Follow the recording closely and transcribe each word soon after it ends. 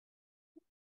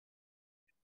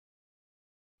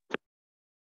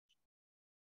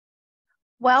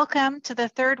Welcome to the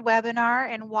third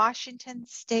webinar in Washington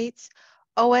State's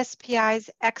OSPI's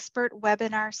Expert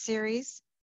Webinar Series,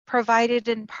 provided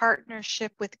in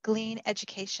partnership with Glean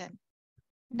Education.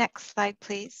 Next slide,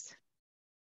 please.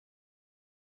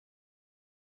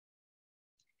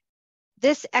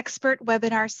 This Expert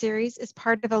Webinar Series is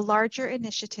part of a larger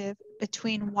initiative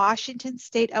between Washington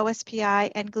State OSPI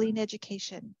and Glean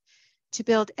Education to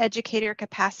build educator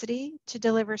capacity to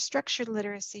deliver structured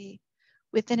literacy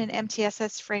within an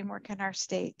MTSS framework in our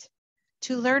state.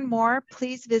 To learn more,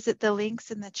 please visit the links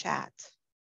in the chat.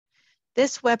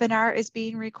 This webinar is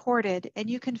being recorded, and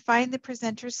you can find the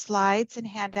presenter's slides and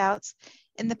handouts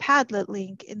in the Padlet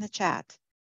link in the chat.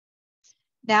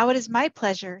 Now it is my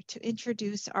pleasure to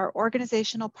introduce our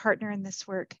organizational partner in this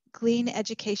work, Glean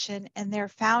Education, and their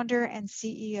founder and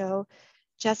CEO,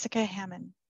 Jessica Hammond.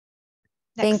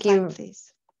 Next slide,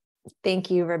 please. Thank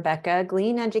you, Rebecca.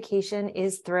 Glean Education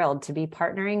is thrilled to be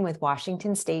partnering with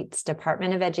Washington State's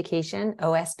Department of Education,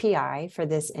 OSPI, for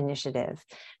this initiative.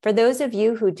 For those of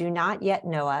you who do not yet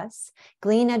know us,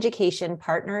 Glean Education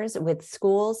partners with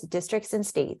schools, districts, and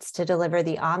states to deliver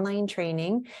the online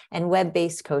training and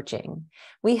web-based coaching.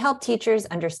 We help teachers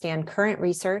understand current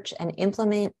research and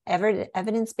implement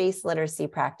evidence-based literacy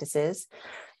practices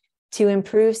to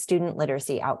improve student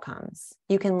literacy outcomes.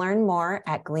 You can learn more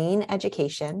at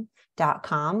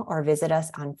gleaneducation.com or visit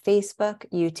us on Facebook,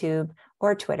 YouTube,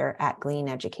 or Twitter at Glean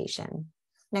Education.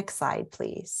 Next slide,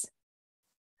 please.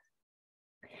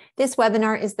 This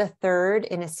webinar is the third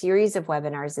in a series of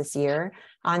webinars this year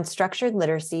on structured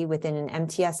literacy within an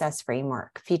MTSS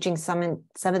framework, featuring some of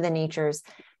the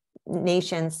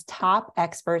nation's top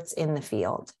experts in the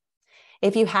field.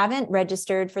 If you haven't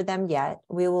registered for them yet,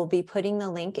 we will be putting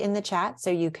the link in the chat so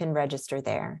you can register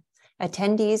there.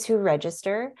 Attendees who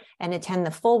register and attend the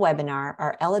full webinar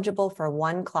are eligible for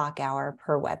 1 clock hour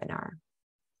per webinar.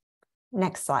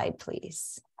 Next slide,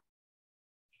 please.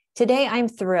 Today, I'm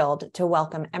thrilled to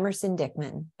welcome Emerson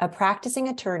Dickman. A practicing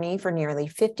attorney for nearly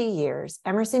 50 years,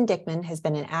 Emerson Dickman has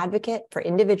been an advocate for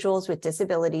individuals with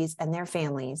disabilities and their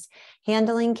families,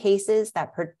 handling cases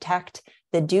that protect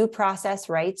the due process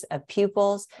rights of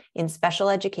pupils in special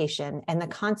education and the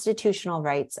constitutional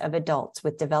rights of adults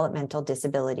with developmental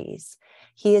disabilities.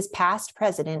 He is past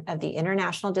president of the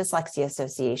International Dyslexia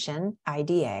Association,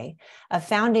 IDA, a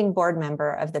founding board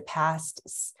member of the past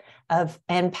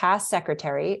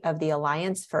secretary of the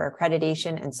Alliance for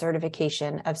Accreditation and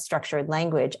Certification of Structured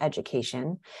Language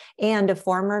Education, and a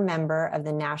former member of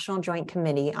the National Joint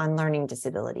Committee on Learning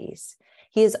Disabilities.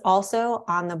 He is also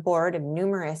on the board of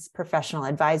numerous professional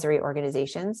advisory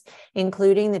organizations,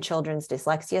 including the Children's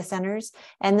Dyslexia Centers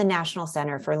and the National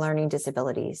Center for Learning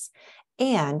Disabilities.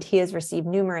 And he has received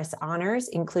numerous honors,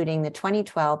 including the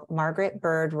 2012 Margaret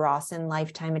Bird Rawson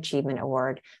Lifetime Achievement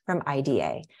Award from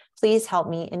IDA. Please help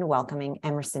me in welcoming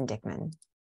Emerson Dickman.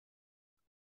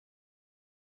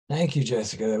 Thank you,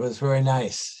 Jessica. That was very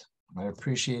nice. I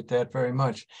appreciate that very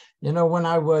much. You know, when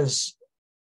I was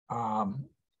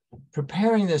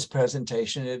preparing this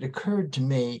presentation, it occurred to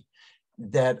me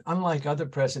that unlike other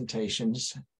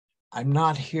presentations, I'm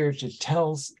not here to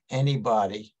tell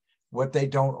anybody what they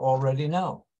don't already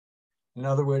know. In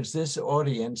other words, this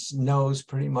audience knows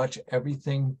pretty much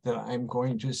everything that I'm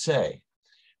going to say.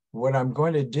 What I'm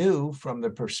going to do from the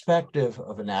perspective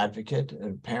of an advocate,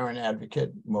 a parent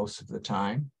advocate most of the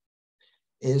time,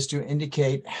 is to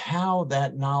indicate how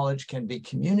that knowledge can be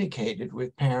communicated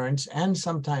with parents and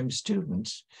sometimes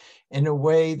students in a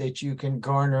way that you can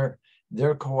garner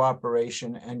their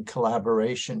cooperation and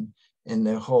collaboration in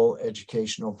the whole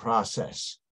educational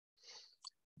process.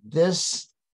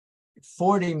 This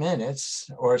 40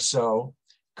 minutes or so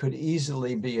could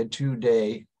easily be a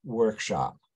 2-day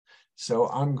workshop. So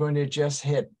I'm going to just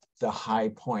hit the high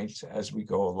points as we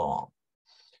go along.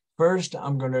 First,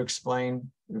 I'm going to explain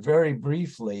very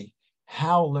briefly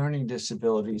how learning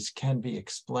disabilities can be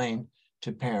explained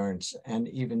to parents and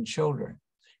even children.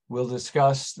 We'll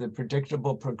discuss the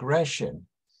predictable progression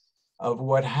of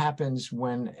what happens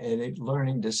when a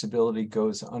learning disability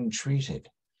goes untreated.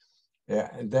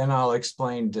 Then I'll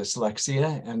explain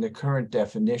dyslexia and the current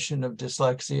definition of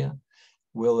dyslexia.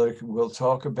 We'll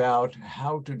talk about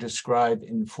how to describe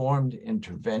informed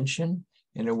intervention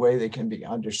in a way that can be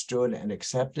understood and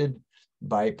accepted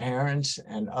by parents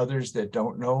and others that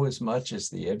don't know as much as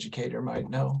the educator might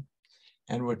know.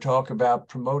 And we'll talk about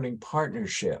promoting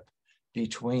partnership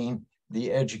between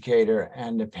the educator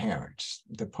and the parents.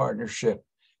 The partnership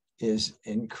is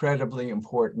incredibly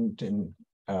important in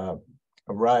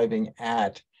arriving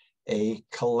at a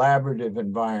collaborative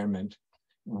environment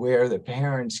where the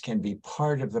parents can be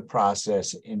part of the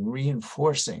process in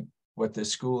reinforcing what the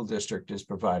school district is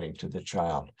providing to the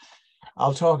child.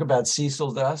 I'll talk about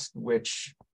Cecil dust,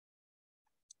 which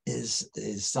is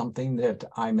something that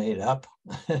I made up,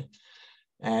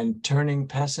 and turning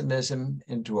pessimism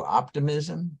into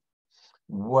optimism.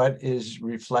 What is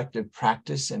reflective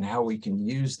practice and how we can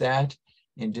use that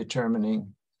in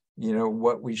determining,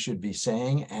 what we should be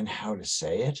saying and how to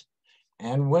say it,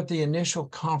 and what the initial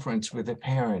conference with a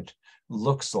parent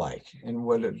looks like, and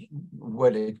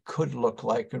what it could look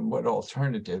like, and what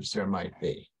alternatives there might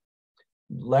be.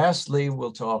 Lastly,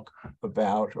 I'll talk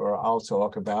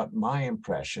about my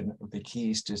impression of the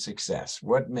keys to success.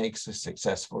 What makes a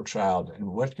successful child, and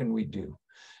what can we do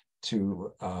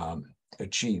to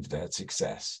achieve that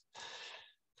success?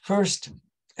 First,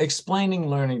 explaining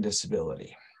learning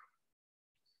disability.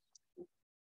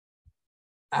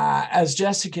 As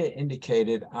Jessica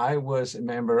indicated, I was a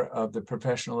member of the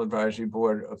Professional Advisory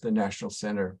Board of the National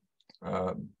Center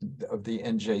of the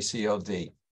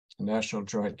NJCLD, National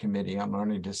Joint Committee on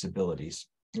Learning Disabilities,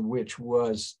 which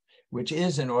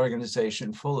is an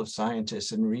organization full of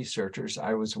scientists and researchers.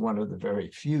 I was one of the very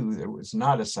few that was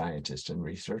not a scientist and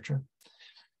researcher,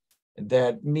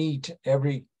 that meet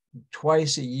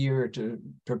twice a year to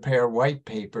prepare white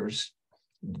papers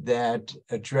that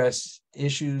address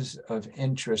issues of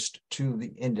interest to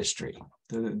the industry,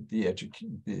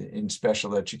 in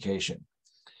special education.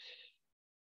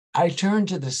 I turned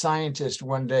to the scientist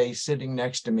one day sitting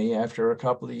next to me after a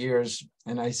couple of years,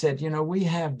 and I said, we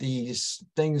have these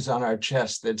things on our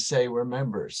chest that say we're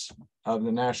members of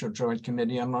the National Joint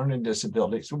Committee on Learning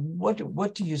Disabilities.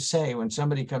 What do you say when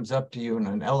somebody comes up to you in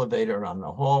an elevator, on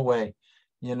the hallway?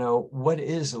 What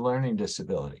is a learning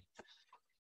disability?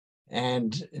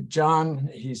 And John,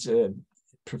 he's a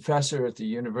professor at the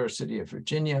University of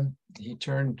Virginia. He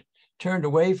turned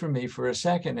away from me for a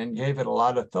second and gave it a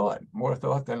lot of thought, more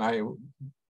thought than I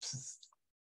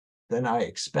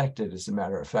expected, as a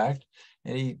matter of fact.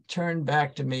 And he turned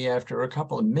back to me after a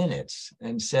couple of minutes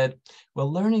and said,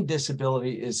 well, learning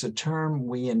disability is a term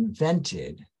we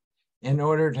invented in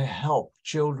order to help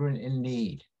children in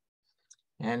need.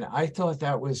 And I thought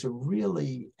that was a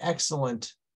really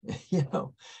excellent,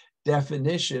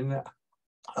 definition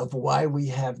of why we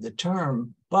have the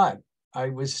term, but I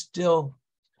was still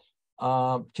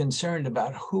concerned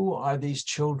about who are these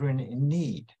children in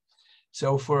need.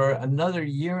 So for another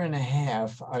year and a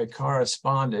half, I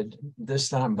corresponded, this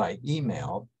time by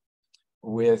email,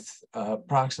 with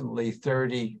approximately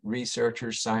 30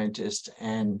 researchers, scientists,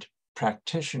 and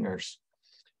practitioners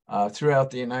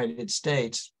throughout the United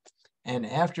States. And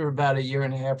after about a year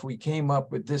and a half, we came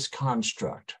up with this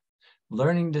construct.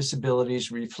 Learning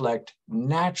disabilities reflect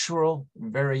natural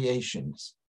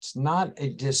variations. It's not a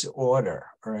disorder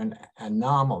or an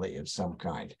anomaly of some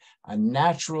kind, a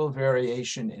natural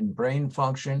variation in brain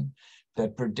function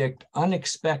that predict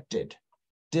unexpected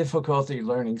difficulty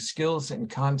learning skills and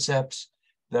concepts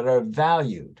that are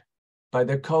valued by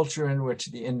the culture in which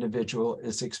the individual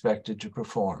is expected to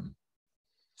perform.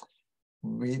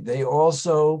 They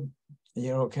also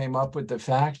came up with the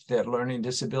fact that learning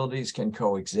disabilities can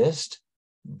coexist,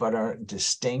 but are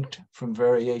distinct from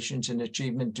variations in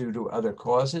achievement due to other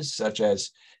causes, such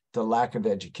as the lack of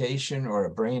education or a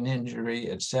brain injury,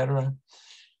 etc.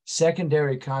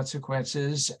 Secondary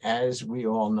consequences, as we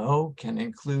all know, can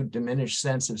include diminished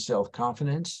sense of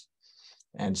self-confidence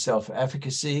and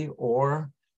self-efficacy,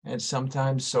 and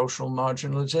sometimes social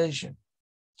marginalization.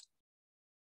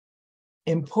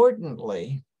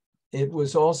 Importantly, it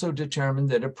was also determined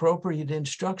that appropriate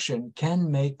instruction can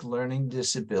make learning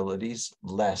disabilities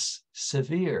less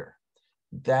severe.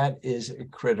 That is a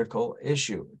critical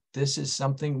issue. This is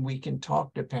something we can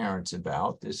talk to parents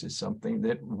about. This is something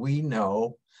that we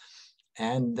know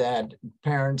and that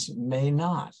parents may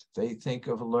not. They think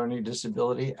of a learning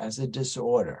disability as a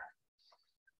disorder.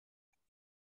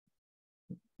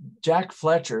 Jack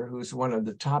Fletcher, who's one of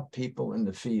the top people in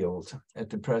the field at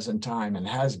the present time and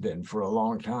has been for a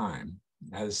long time,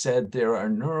 has said there are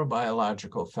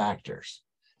neurobiological factors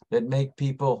that make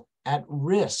people at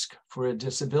risk for a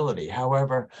disability.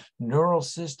 However, neural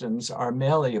systems are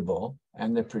malleable,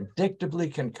 and the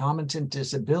predictably concomitant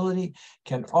disability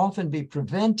can often be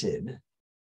prevented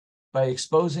by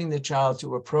exposing the child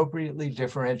to appropriately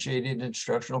differentiated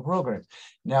instructional programs.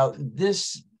 Now,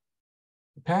 this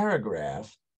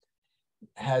paragraph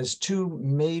has two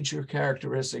major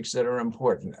characteristics that are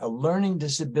important. A learning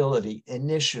disability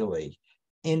initially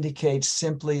indicates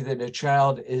simply that a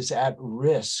child is at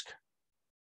risk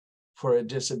for a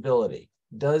disability,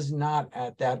 does not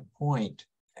at that point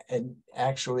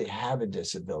actually have a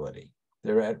disability.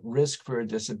 They're at risk for a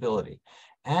disability.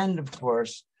 And of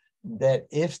course, that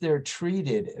if they're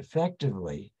treated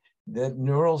effectively, that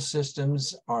neural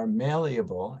systems are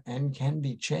malleable and can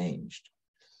be changed,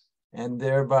 and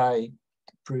thereby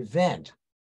prevent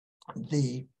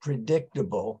the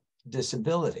predictable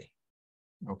disability.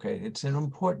 Okay, it's an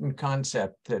important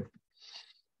concept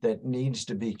that needs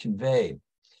to be conveyed.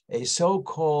 A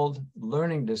so-called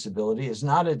learning disability is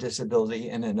not a disability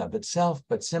in and of itself,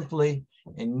 but simply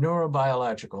a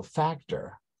neurobiological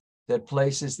factor that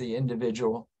places the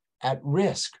individual at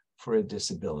risk for a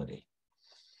disability.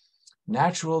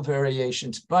 Natural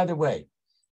variations, by the way,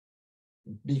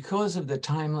 because of the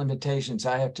time limitations,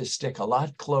 I have to stick a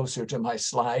lot closer to my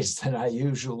slides than I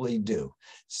usually do.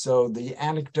 So the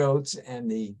anecdotes and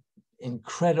the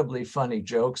incredibly funny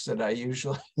jokes that I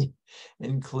usually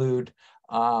include,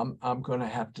 I'm going to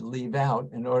have to leave out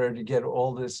in order to get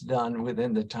all this done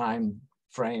within the time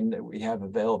frame that we have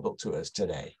available to us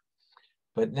today.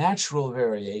 But natural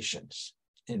variations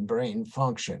in brain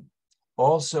function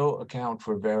also account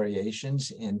for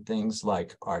variations in things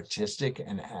like artistic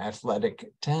and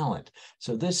athletic talent.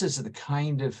 So this is the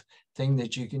kind of thing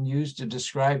that you can use to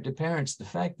describe to parents the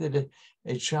fact that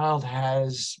a child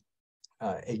has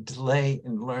a delay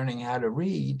in learning how to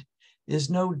read is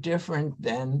no different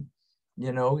than,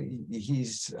 you know,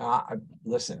 he's,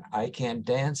 listen, I can't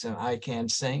dance and I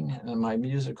can't sing, and my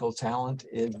musical talent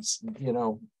is, you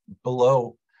know,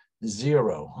 below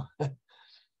zero.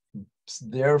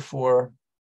 Therefore,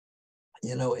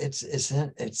 you know, it's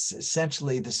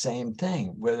essentially the same thing,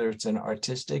 whether it's an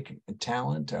artistic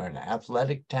talent or an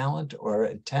athletic talent or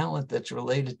a talent that's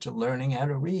related to learning how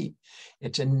to read.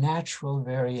 It's a natural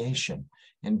variation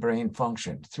in brain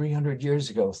function. 300 years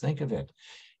ago, think of it,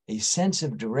 a sense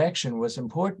of direction was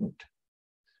important.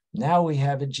 Now we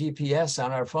have a GPS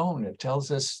on our phone. It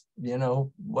tells us, you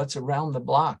know, what's around the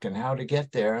block and how to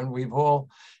get there. And we've all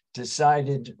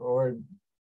decided or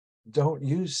don't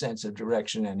use sense of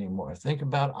direction anymore. Think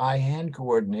about eye-hand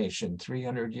coordination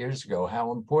 300 years ago,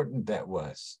 how important that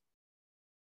was.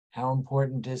 How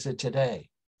important is it today?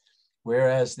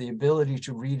 Whereas the ability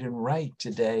to read and write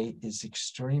today is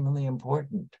extremely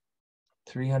important.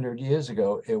 300 years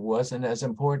ago, it wasn't as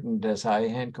important as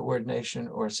eye-hand coordination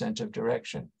or sense of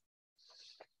direction.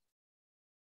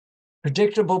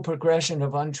 Predictable progression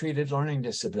of untreated learning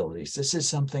disabilities. This is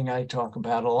something I talk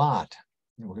about a lot.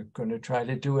 We're going to try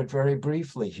to do it very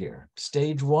briefly here.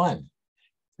 Stage 1,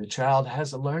 the child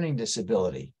has a learning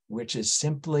disability, which is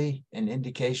simply an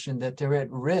indication that they're at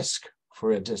risk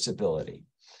for a disability.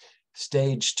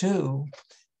 Stage 2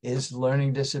 is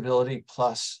learning disability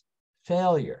plus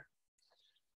failure.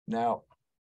 Now,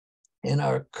 in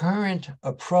our current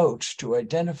approach to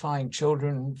identifying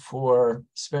children for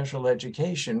special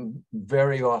education,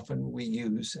 very often we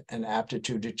use an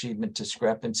aptitude achievement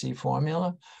discrepancy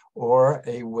formula or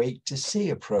a wait to see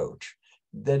approach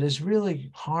that is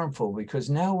really harmful, because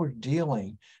now we're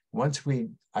dealing, once we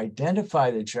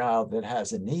identify the child that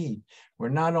has a need, we're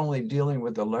not only dealing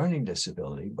with a learning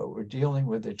disability, but we're dealing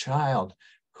with a child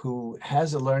who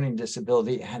has a learning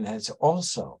disability and has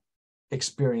also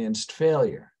experienced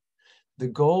failure. The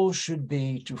goal should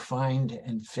be to find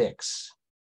and fix,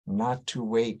 not to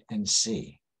wait and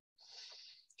see.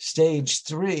 Stage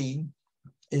 3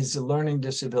 is a learning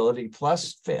disability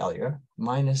plus failure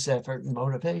minus effort and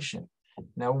motivation.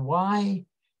 Now, why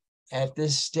at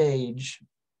this stage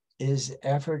is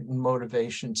effort and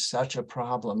motivation such a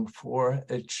problem for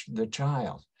the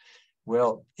child?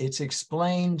 Well, it's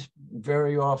explained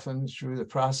very often through the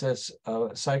process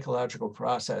of psychological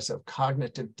process of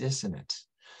cognitive dissonance.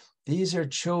 These are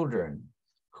children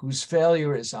whose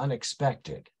failure is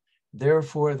unexpected.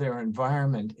 Therefore, their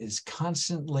environment is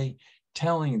constantly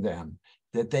telling them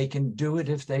that they can do it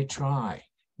if they try.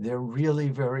 They're really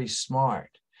very smart.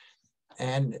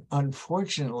 And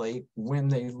unfortunately, when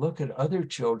they look at other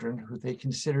children who they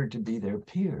consider to be their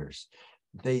peers,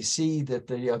 they see that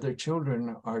the other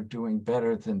children are doing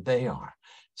better than they are.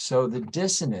 So the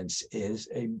dissonance is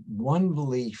one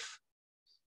belief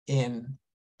in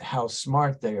how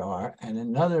smart they are and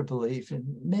another belief in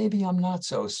maybe I'm not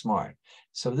so smart.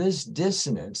 So this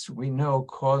dissonance, we know,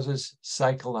 causes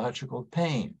psychological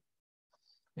pain.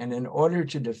 And in order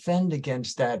to defend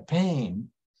against that pain,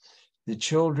 the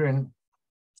children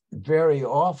very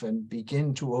often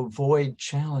begin to avoid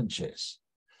challenges.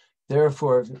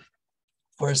 Therefore,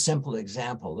 for a simple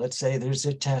example, let's say there's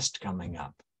a test coming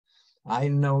up. I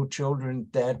know children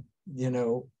that, you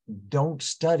know, don't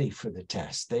study for the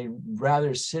test. They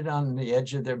rather sit on the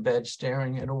edge of their bed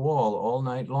staring at a wall all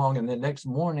night long. And the next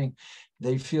morning,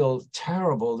 they feel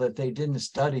terrible that they didn't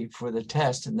study for the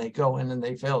test, and they go in and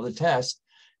they fail the test,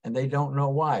 and they don't know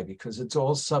why, because it's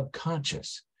all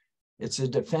subconscious. It's a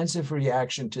defensive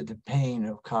reaction to the pain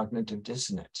of cognitive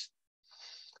dissonance.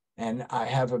 And I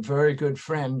have a very good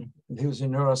friend who's a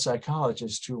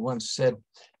neuropsychologist who once said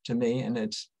to me, and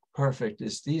it's perfect,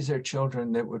 is these are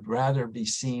children that would rather be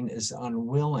seen as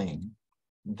unwilling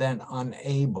than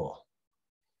unable.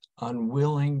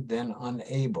 Unwilling than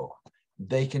unable.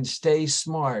 They can stay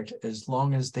smart as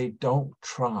long as they don't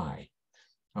try.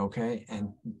 Okay,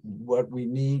 and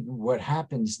what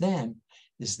happens then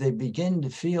is they begin to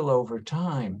feel over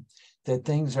time that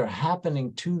things are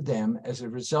happening to them as a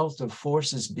result of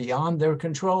forces beyond their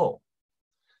control.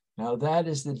 Now, that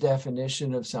is the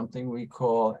definition of something we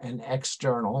call an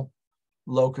external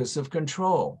locus of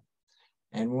control.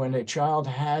 And when a child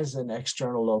has an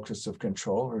external locus of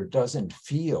control or doesn't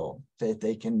feel that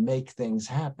they can make things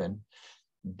happen,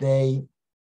 they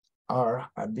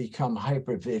become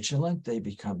hypervigilant, they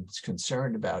become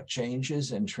concerned about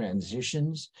changes and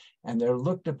transitions, and they're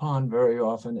looked upon very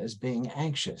often as being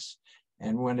anxious.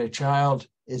 And when a child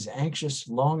is anxious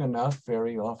long enough,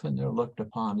 very often they're looked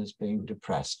upon as being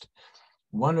depressed.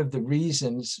 One of the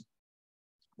reasons,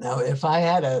 now if I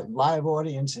had a live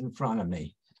audience in front of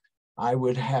me, I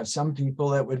would have some people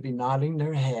that would be nodding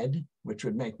their head, which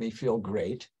would make me feel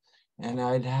great. And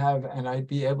I'd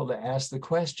be able to ask the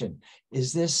question,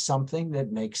 is this something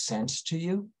that makes sense to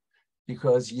you?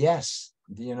 Because yes,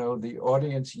 the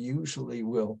audience usually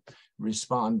will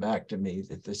respond back to me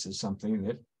that this is something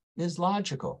that is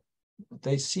logical.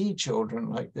 They see children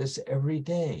like this every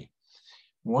day.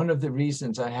 One of the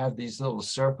reasons I have these little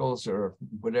circles or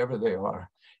whatever they are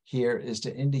here is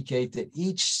to indicate that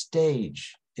each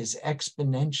stage is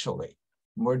exponentially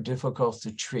more difficult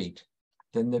to treat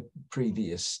than the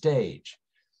previous stage.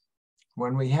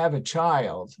 When we have a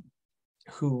child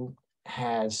who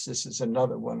has, this is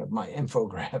another one of my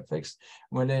infographics,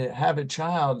 when they have a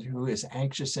child who is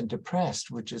anxious and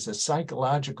depressed, which is a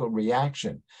psychological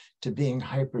reaction to being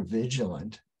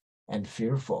hypervigilant and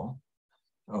fearful,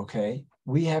 okay,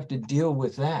 we have to deal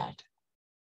with that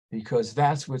because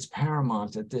that's what's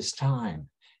paramount at this time.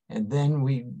 And then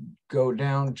we go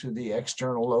down to the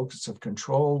external locus of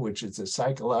control, which is a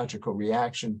psychological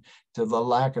reaction to the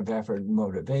lack of effort and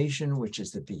motivation, which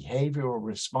is the behavioral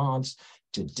response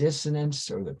to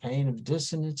dissonance or the pain of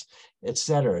dissonance, et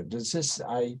cetera. Does this,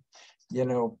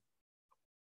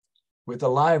 with a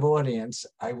live audience,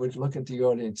 I would look at the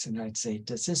audience and I'd say,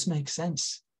 does this make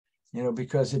sense?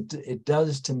 Because it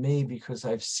does to me, because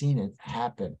I've seen it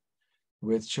happen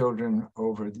with children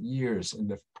over the years. And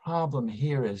the problem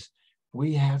here is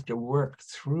we have to work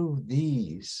through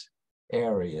these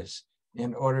areas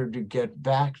in order to get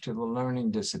back to the learning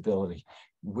disability,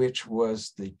 which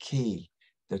was the key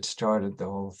that started the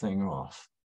whole thing off.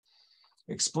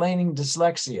 Explaining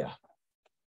dyslexia.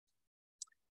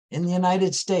 In the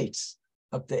United States,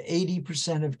 up to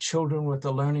 80% of children with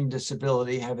a learning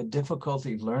disability have a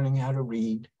difficulty learning how to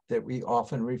read that we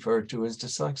often refer to as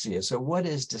dyslexia. So what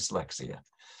is dyslexia?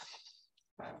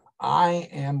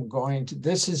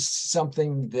 This is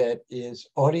something that is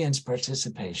audience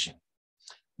participation.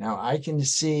 Now I can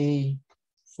see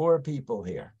 4 people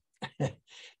here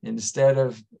instead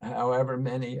of however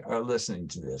many are listening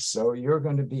to this. So you're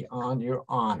going to be on your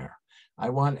honor. I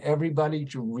want everybody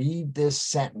to read this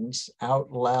sentence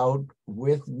out loud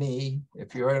with me.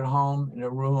 If you're at home in a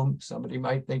room, somebody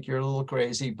might think you're a little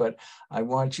crazy, but I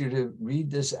want you to read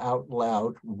this out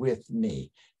loud with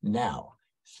me. Now,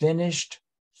 finished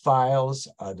files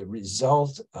are the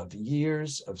result of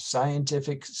years of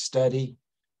scientific study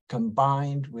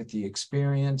combined with the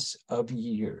experience of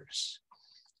years.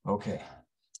 Okay,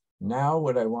 now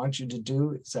what I want you to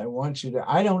do is I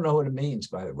don't know what it means,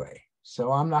 by the way.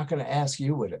 So I'm not going to ask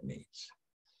you what it means,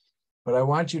 but I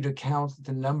want you to count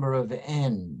the number of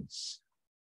N's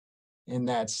in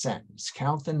that sentence.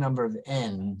 Count the number of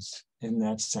N's in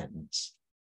that sentence.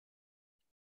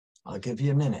 I'll give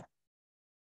you a minute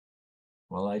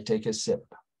while I take a sip.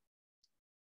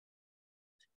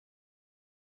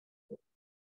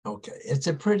 Okay, it's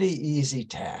a pretty easy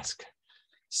task.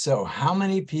 So how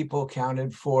many people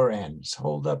counted 4 N's?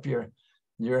 Hold up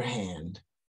your hand.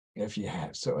 If you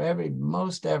have. So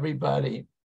most everybody,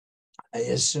 I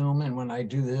assume, and when I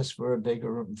do this for a big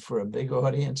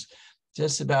audience,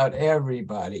 just about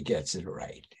everybody gets it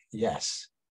right. Yes,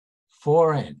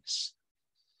 4 N's.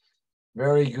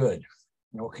 Very good.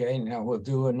 Okay, now we'll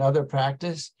do another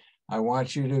practice. I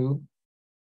want you to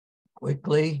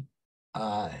quickly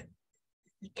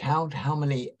count how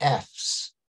many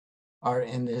F's are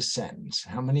in this sentence.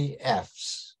 How many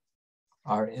F's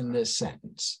are in this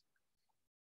sentence?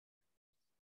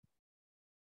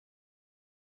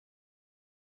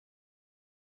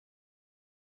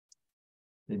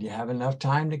 Did you have enough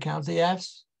time to count the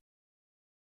F's?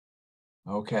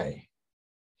 Okay.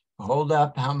 Hold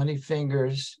up how many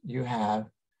fingers you have,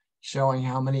 showing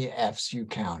how many F's you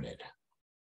counted.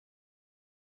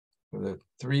 For the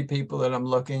 3 people that I'm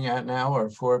looking at now, or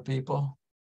 4 people?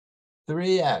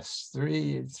 3 F's,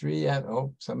 three F's.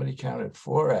 Oh, somebody counted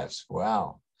 4 F's.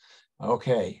 Wow.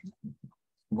 Okay.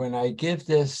 When I give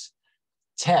this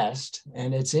test,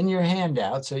 and it's in your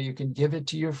handout, so you can give it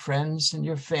to your friends and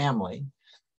your family,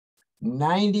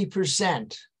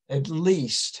 90% at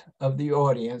least of the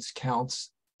audience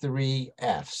counts 3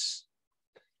 F's.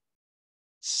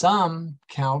 Some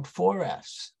count 4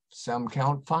 F's. Some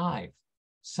count 5.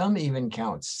 Some even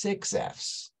count 6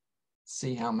 F's.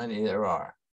 See how many there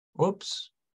are.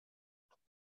 Whoops.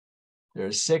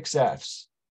 There's 6 F's.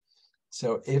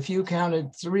 So if you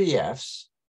counted 3 F's,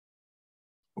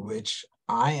 which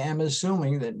I am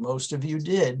assuming that most of you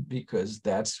did, because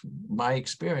that's my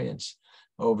experience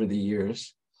over the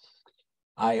years,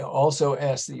 I also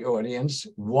asked the audience,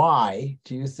 why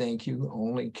do you think you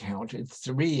only counted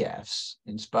 3 F's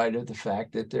in spite of the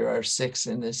fact that there are 6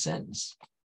 in this sentence?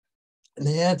 And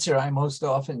the answer I most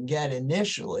often get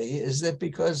initially is that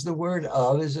because the word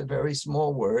of is a very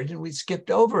small word and we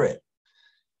skipped over it.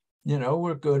 You know,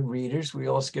 we're good readers. We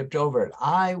all skipped over it.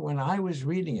 When I was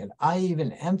reading it, I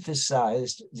even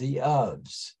emphasized the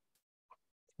ofs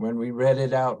when we read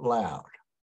it out loud.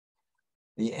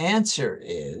 The answer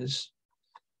is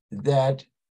that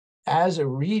as a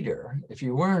reader, if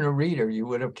you weren't a reader, you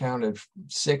would have counted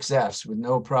 6 F's with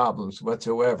no problems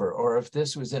whatsoever. Or if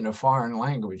this was in a foreign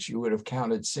language, you would have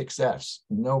counted 6 F's,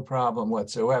 no problem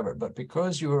whatsoever. But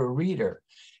because you were a reader,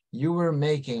 you were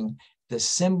making the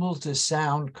symbol to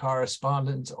sound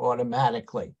correspondence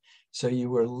automatically. So you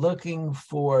were looking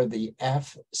for the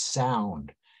F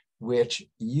sound, which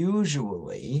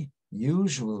usually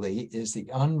is the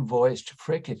unvoiced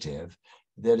fricative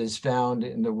that is found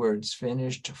in the words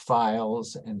finished,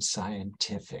 files, and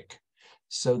scientific.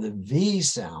 So the V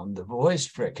sound, the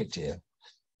voiced fricative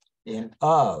in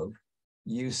of,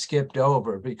 you skipped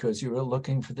over because you were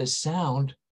looking for the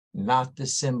sound, not the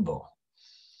symbol.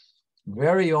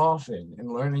 Very often in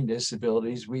learning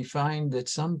disabilities, we find that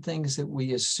some things that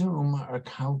we assume are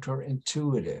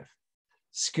counterintuitive.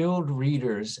 Skilled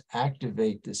readers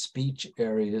activate the speech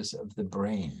areas of the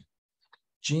brain.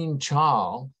 Jean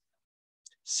Chal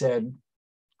said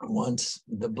once,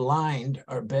 the blind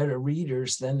are better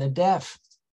readers than the deaf.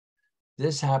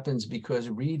 This happens because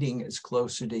reading is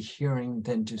closer to hearing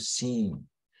than to seeing.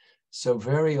 So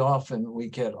very often we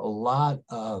get a lot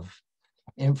of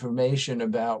information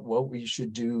about what we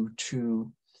should do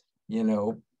to,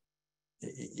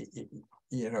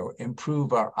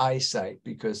 improve our eyesight,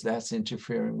 because that's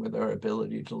interfering with our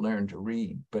ability to learn to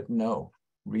read. But no,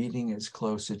 reading is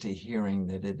closer to hearing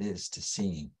than it is to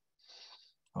seeing.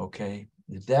 Okay,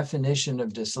 the definition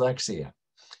of dyslexia.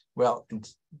 Well,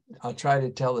 I'll try to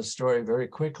tell the story very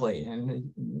quickly.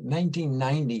 In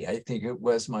 1990, I think it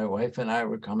was, my wife and I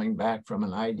were coming back from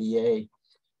an IDA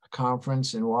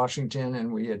conference in Washington,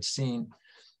 and we had seen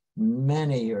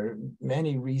many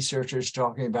researchers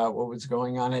talking about what was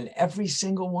going on, and every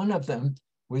single one of them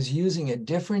was using a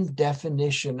different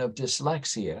definition of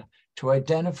dyslexia to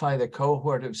identify the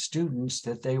cohort of students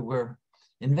that they were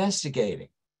investigating.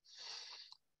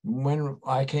 When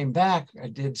I came back, I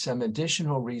did some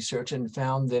additional research and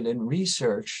found that in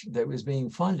research that was being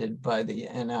funded by the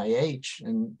NIH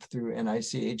and through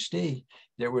NICHD,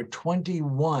 there were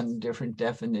 21 different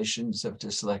definitions of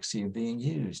dyslexia being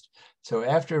used. So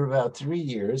after about 3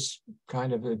 years,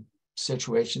 kind of a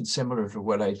situation similar to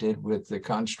what I did with the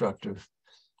construct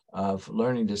of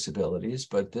learning disabilities,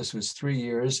 but this was 3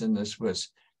 years and this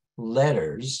was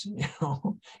letters,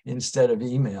 instead of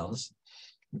emails.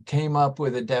 Came up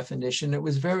with a definition that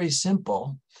was very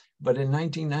simple, but in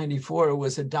 1994, it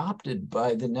was adopted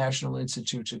by the National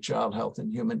Institutes of Child Health and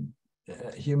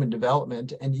Human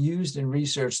Development and used in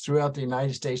research throughout the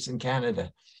United States and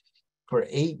Canada for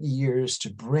 8 years to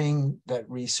bring that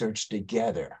research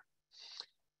together.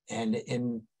 And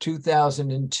in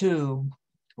 2002,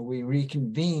 we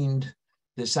reconvened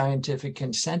the scientific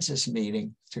consensus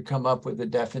meeting to come up with a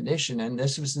definition. And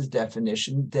this was the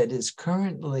definition that is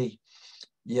currently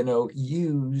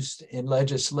used in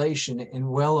legislation in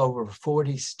well over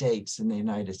 40 states in the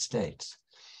United States.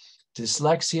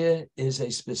 Dyslexia is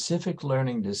a specific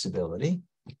learning disability.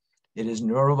 It is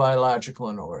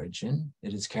neurobiological in origin.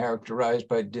 It is characterized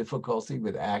by difficulty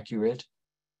with accurate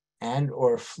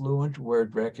and/or fluent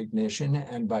word recognition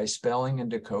and by spelling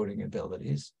and decoding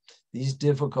abilities. These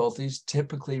difficulties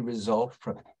typically result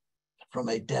from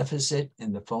a deficit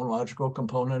in the phonological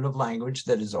component of language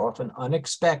that is often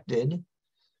unexpected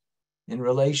in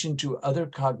relation to other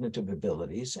cognitive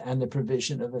abilities and the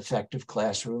provision of effective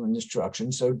classroom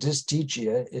instruction. So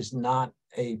dysthesia is not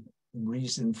a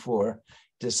reason for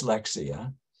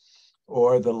dyslexia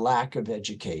or the lack of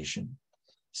education.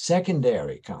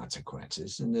 Secondary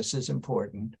consequences, and this is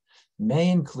important, may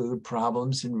include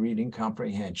problems in reading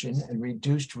comprehension and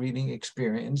reduced reading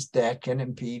experience that can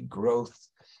impede growth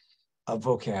of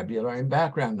vocabulary and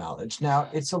background knowledge. Now,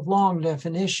 it's a long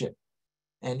definition,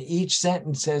 and each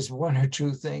sentence has one or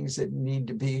two things that need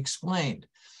to be explained.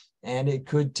 And it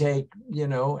could take,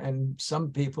 and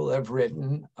some people have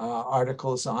written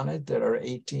articles on it that are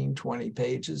 18, 20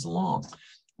 pages long.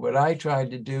 What I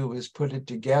tried to do was put it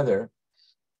together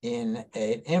in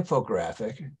an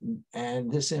infographic,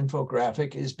 and this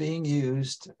infographic is being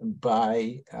used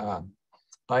by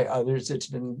others. It's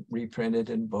been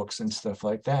reprinted in books and stuff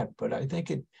like that. But I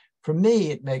think for me,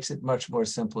 it makes it much more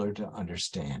simpler to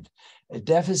understand. A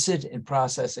deficit in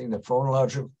processing the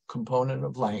phonological component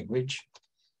of language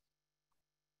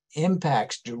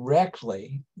impacts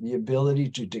directly the ability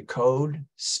to decode,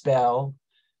 spell,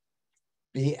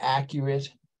 be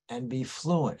accurate, and be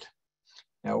fluent.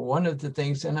 Now, one of the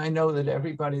things, and I know that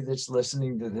everybody that's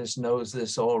listening to this knows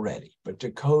this already, but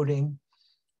decoding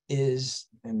is,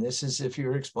 and this is if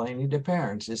you're explaining to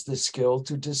parents, is the skill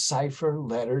to decipher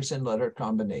letters and letter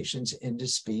combinations into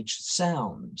speech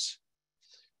sounds.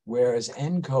 Whereas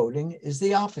encoding is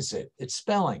the opposite, it's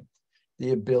spelling,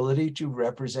 the ability to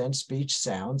represent speech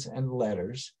sounds and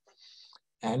letters,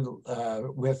 and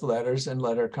with letters and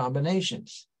letter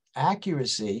combinations.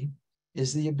 Accuracy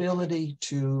is the ability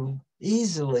to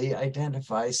easily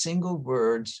identify single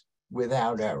words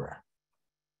without error.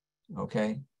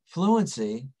 Okay,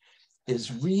 fluency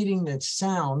is reading that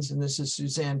sounds, and this is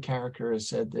Suzanne Carricker has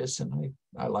said this, and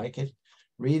I like it,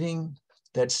 reading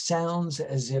that sounds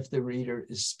as if the reader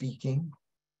is speaking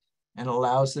and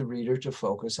allows the reader to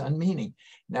focus on meaning.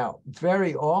 Now,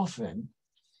 very often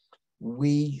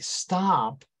we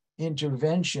stop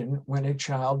intervention when a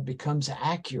child becomes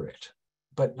accurate,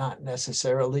 but not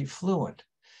necessarily fluent.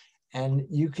 And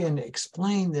you can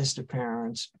explain this to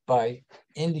parents by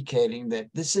indicating that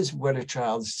this is what a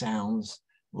child sounds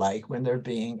like when they're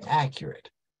being accurate.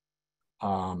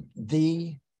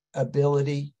 The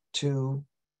ability to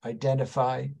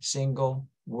identify single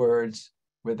words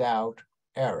without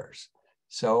errors.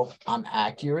 So I'm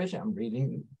accurate, I'm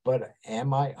reading, but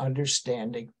am I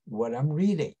understanding what I'm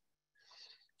reading?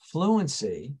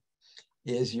 Fluency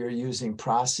is you're using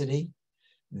prosody.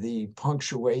 The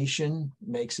punctuation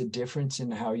makes a difference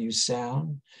in how you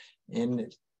sound.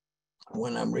 And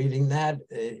when I'm reading that,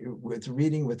 with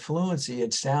reading with fluency,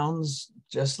 it sounds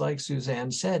just like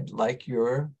Suzanne said, like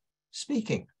you're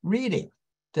speaking, reading.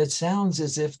 That sounds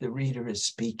as if the reader is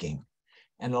speaking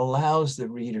and allows the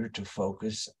reader to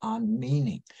focus on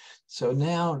meaning. So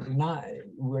now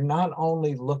we're not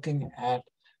only looking at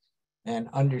and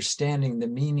understanding the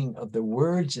meaning of the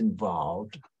words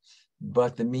involved,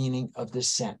 but the meaning of the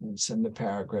sentence and the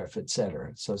paragraph, et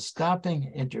cetera. So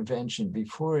stopping intervention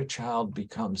before a child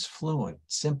becomes fluent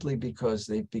simply because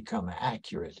they've become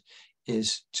accurate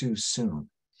is too soon.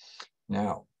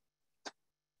 Now,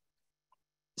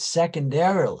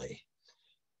 secondarily,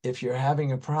 if you're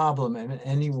having a problem in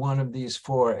any one of these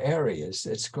four areas,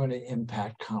 it's going to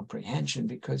impact comprehension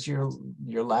because you're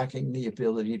lacking the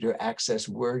ability to access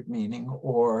word meaning,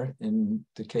 or in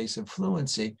the case of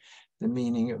fluency, the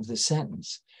meaning of the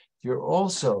sentence. You're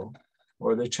also,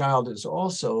 or the child is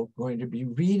also going to be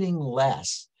reading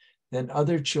less than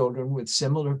other children with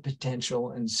similar potential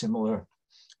and similar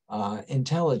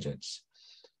intelligence.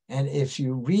 And if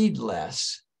you read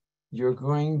less, you're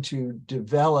going to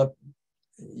develop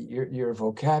your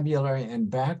vocabulary and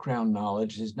background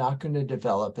knowledge is not going to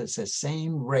develop at the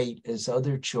same rate as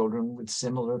other children with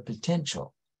similar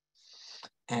potential.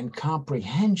 And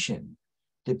comprehension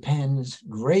depends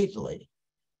greatly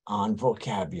on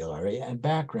vocabulary and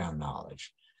background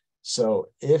knowledge. So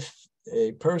if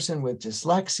a person with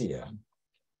dyslexia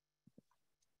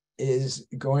is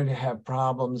going to have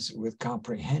problems with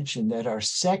comprehension that are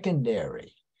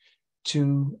secondary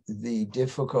to the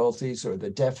difficulties or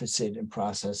the deficit in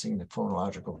processing the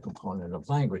phonological component of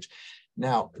language.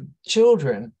 Now,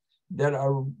 children that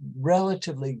are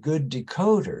relatively good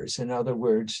decoders, in other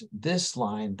words, this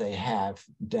line they have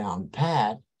down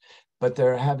pat, but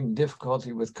they're having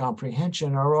difficulty with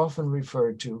comprehension, are often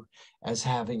referred to as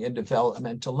having a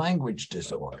developmental language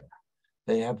disorder.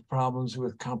 They have problems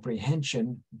with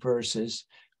comprehension versus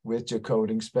with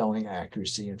decoding, spelling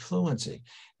accuracy, and fluency.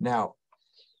 Now,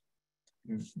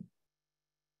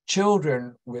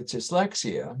 Children with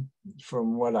dyslexia,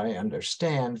 from what I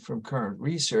understand from current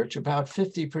research, about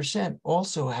 50%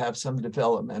 also have some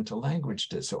developmental language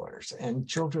disorders. And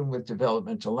children with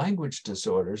developmental language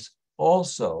disorders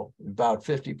also, about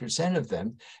 50% of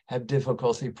them, have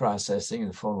difficulty processing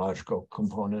the phonological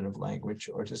component of language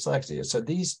or dyslexia. So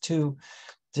these two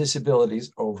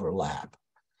disabilities overlap.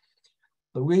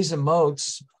 Louisa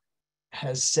Moats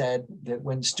has said that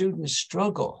when students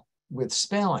struggle with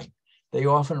spelling, they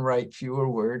often write fewer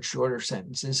words, shorter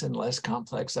sentences, and less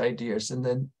complex ideas,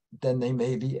 and then they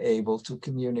may be able to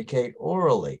communicate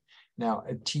orally. Now,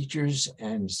 teachers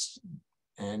and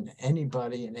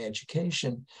anybody in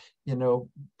education, you know,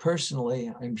 personally,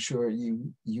 I'm sure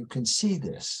you can see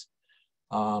this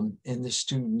in the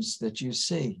students that you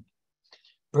see.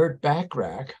 Burt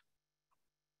Bacharach,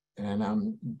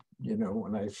 and you know,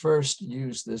 when I first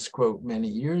used this quote many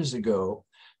years ago,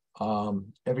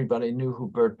 everybody knew who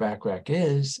Burt Bacharach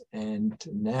is, and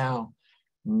now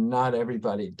not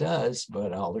everybody does,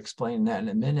 but I'll explain that in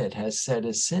a minute. Has said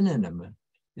a synonym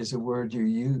is a word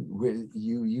you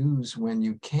use when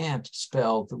you can't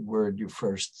spell the word you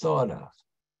first thought of.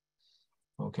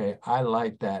 Okay, I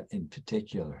like that in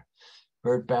particular.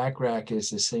 Burt Bacharach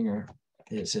is a singer,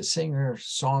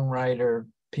 songwriter,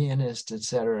 pianist,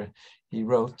 etc. He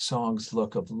wrote songs,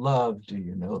 Look of Love, Do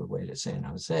You Know the Way to San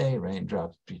Jose,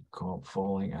 Raindrops Be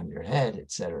Falling on Your Head,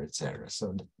 etc., etc.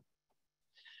 So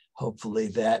hopefully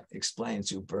that explains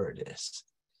who Burt is.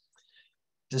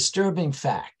 Disturbing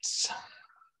facts.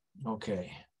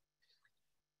 Okay.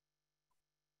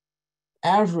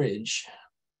 Average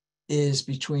is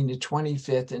between the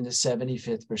 25th and the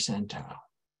 75th percentile.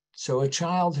 So a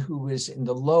child who is in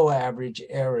the low average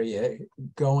area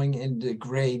going into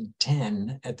grade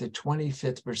 10 at the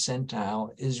 25th percentile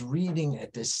is reading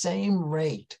at the same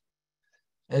rate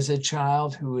as a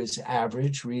child who is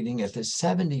average reading at the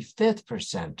 75th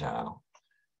percentile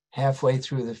halfway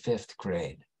through the 5th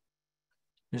grade.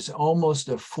 There's almost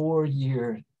a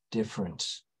 4-year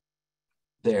difference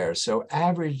there. So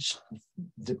average,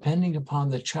 depending upon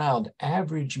the child,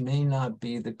 average may not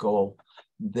be the goal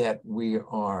that we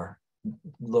are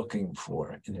looking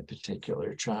for in a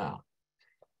particular child.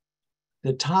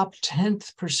 The top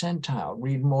 10th percentile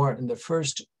read more in the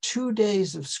first 2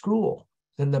 days of school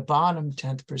than the bottom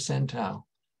 10th percentile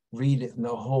read it in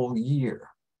the whole year.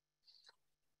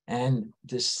 And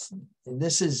this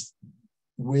is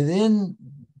within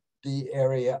the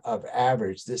area of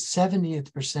average. The 70th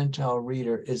percentile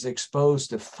reader is exposed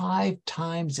to 5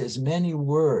 times as many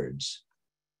words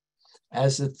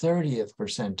as the 30th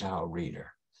percentile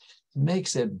reader. It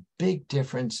makes a big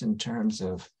difference in terms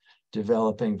of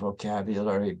developing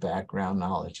vocabulary, background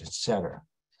knowledge, etc.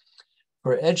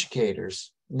 For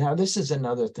educators, now this is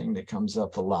another thing that comes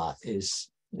up a lot, is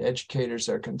educators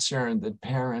are concerned that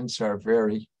parents are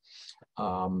very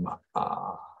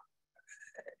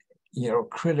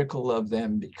critical of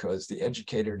them because the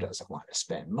educator doesn't want to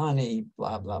spend money,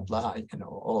 blah, blah, blah,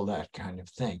 all that kind of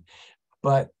thing.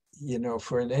 But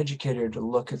for an educator to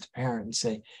look at the parent and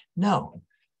say, no,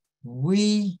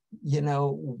 waiting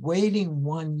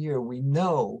 1 year, we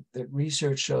know that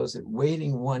research shows that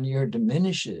waiting 1 year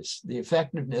diminishes the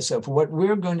effectiveness of what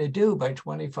we're going to do by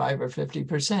 25 or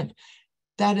 50%.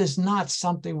 That is not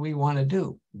something we want to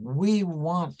do. We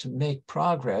want to make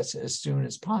progress as soon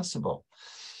as possible,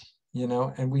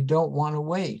 and we don't want to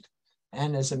wait.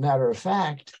 And as a matter of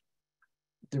fact,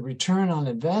 the return on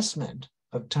investment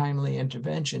of timely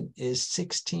intervention is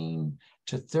 $16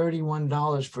 to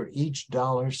 $31 for each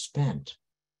dollar spent.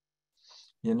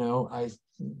 I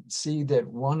see that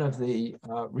one of the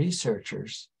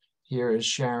researchers here is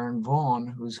Sharon Vaughn,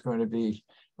 who's going to be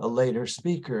a later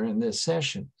speaker in this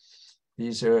session.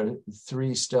 These are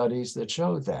 3 studies that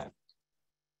show that.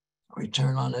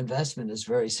 Return on investment is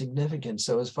very significant.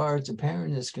 So as far as the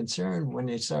parent is concerned, when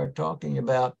you start talking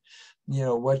about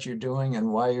what you're doing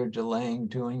and why you're delaying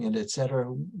doing it, et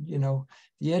cetera,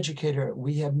 the educator,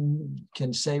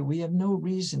 can say we have no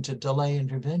reason to delay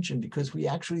intervention because we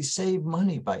actually save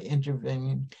money by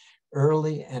intervening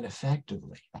early and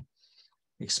effectively.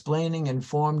 Explaining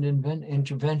informed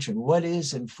intervention. What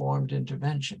is informed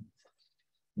intervention?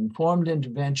 Informed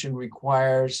intervention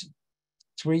requires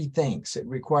 3 things. It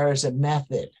requires a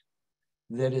method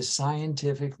that is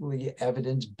scientifically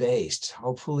evidence-based,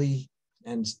 hopefully,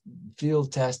 and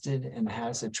field tested and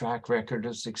has a track record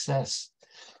of success.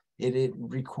 It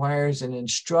requires an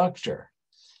instructor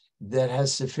that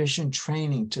has sufficient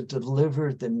training to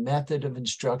deliver the method of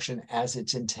instruction as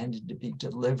it's intended to be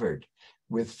delivered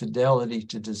with fidelity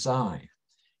to design.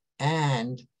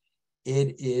 And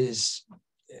it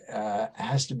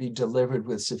has to be delivered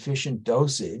with sufficient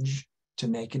dosage to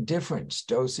make a difference.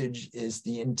 Dosage is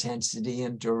the intensity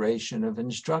and duration of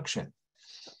instruction.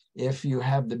 If you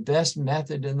have the best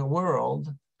method in the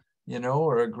world,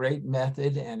 or a great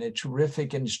method and a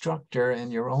terrific instructor,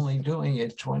 and you're only doing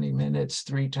it 20 minutes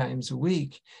 3 times a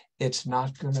week, it's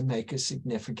not going to make a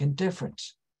significant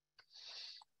difference.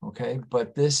 Okay,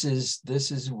 but this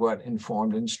is what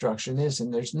informed instruction is,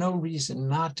 and there's no reason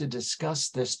not to discuss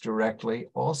this directly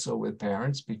also with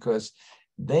parents, because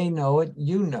they know it,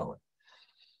 you know it.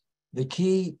 The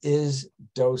key is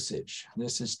dosage.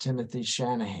 This is Timothy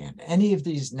Shanahan. Any of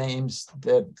these names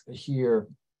that here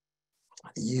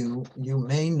you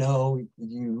may know,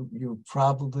 you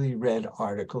probably read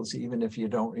articles, even if you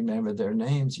don't remember their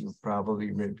names, you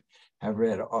probably have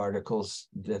read articles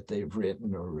that they've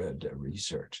written or read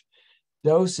research.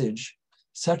 Dosage,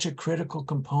 such a critical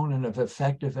component of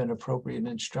effective and appropriate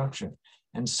instruction,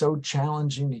 and so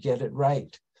challenging to get it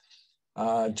right.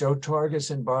 Joe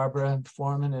Torges and Barbara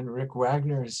Foreman and Rick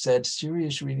Wagner said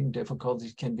serious reading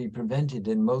difficulties can be prevented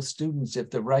in most students if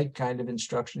the right kind of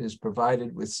instruction is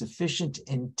provided with sufficient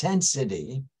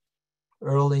intensity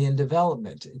early in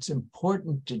development. It's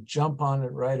important to jump on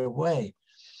it right away.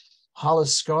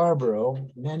 Hollis Scarborough,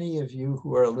 many of you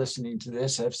who are listening to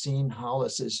this have seen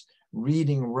Hollis's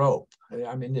reading rope.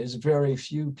 I mean, there's very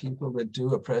few people that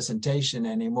do a presentation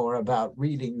anymore about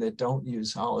reading that don't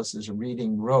use Hollis's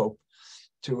reading rope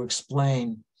to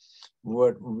explain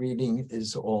what reading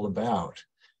is all about.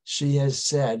 She has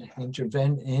said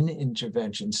in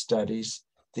intervention studies,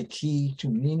 the key to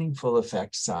meaningful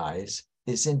effect size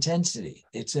is intensity.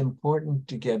 It's important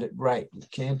to get it right. You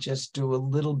can't just do a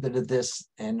little bit of this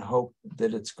and hope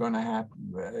that it's going to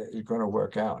happen, it's going to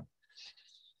work out.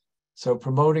 So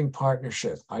promoting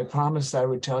partnership. I promised I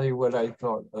would tell you what I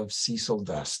thought of Cecil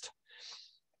Best.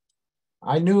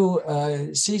 I knew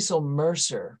Cecil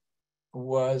Mercer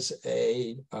was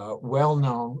a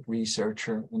well-known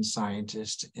researcher and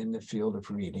scientist in the field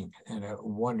of reading, and a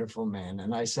wonderful man.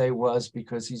 And I say was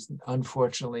because he's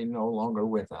unfortunately no longer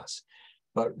with us.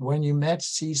 But when you met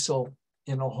Cecil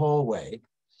in a hallway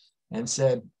and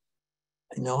said,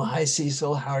 hi,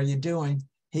 Cecil, how are you doing?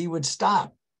 He would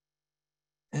stop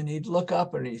and he'd look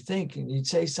up and he'd think, and he'd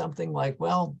say something like,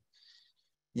 well,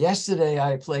 yesterday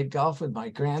I played golf with my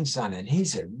grandson, and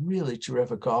he's a really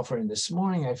terrific golfer. And this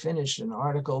morning I finished an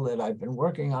article that I've been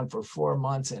working on for 4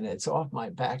 months, and it's off my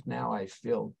back now. I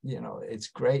feel, it's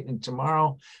great. And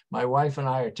tomorrow my wife and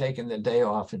I are taking the day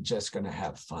off and just going to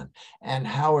have fun. And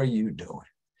how are you doing?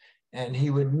 And he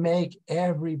would make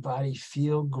everybody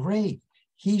feel great.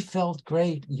 He felt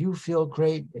great. You feel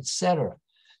great, etc.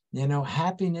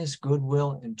 Happiness,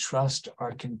 goodwill, and trust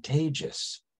are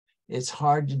contagious. It's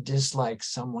hard to dislike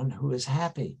someone who is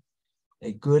happy.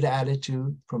 A good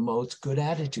attitude promotes good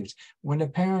attitudes. When a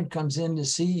parent comes in to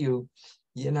see you,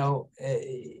 very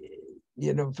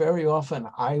often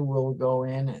I will go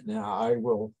in and I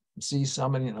will see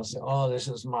somebody and I'll say, oh, this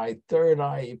is my 3rd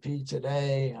IEP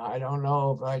today. I don't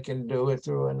know if I can do it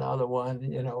through another one,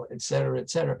 et cetera, et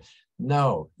cetera.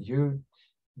 No,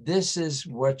 this is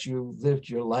what you lived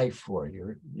your life for.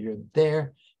 You're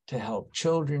there to help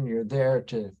children. You're there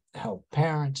to help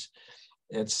parents,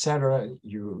 etc.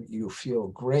 You feel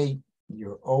great.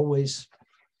 You're always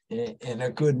in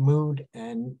a good mood,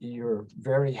 and you're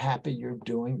very happy you're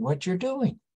doing what you're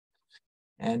doing.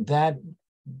 And that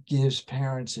gives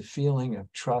parents a feeling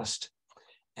of trust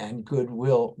and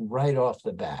goodwill right off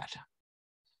the bat.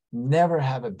 Never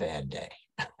have a bad day.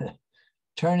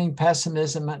 Turning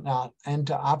pessimism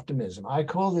into optimism. I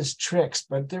call this tricks,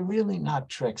 but they're really not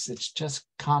tricks. It's just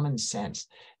common sense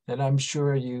that I'm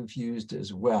sure you've used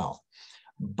as well.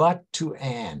 But to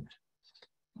and,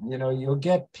 you'll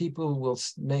get people who will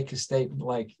make a statement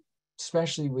like,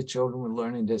 especially with children with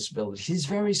learning disabilities, he's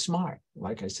very smart,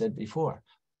 like I said before,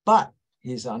 but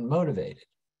he's unmotivated.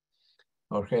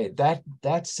 Okay,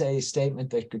 that's a statement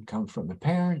that could come from a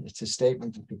parent. It's a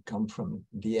statement that could come from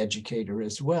the educator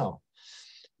as well.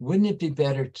 Wouldn't it be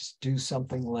better to do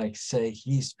something like say,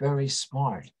 he's very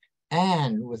smart,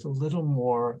 and with a little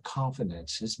more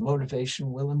confidence, his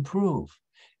motivation will improve.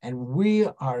 And we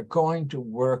are going to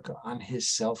work on his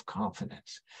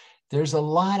self-confidence. There's a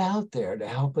lot out there to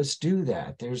help us do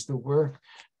that. There's the work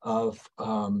of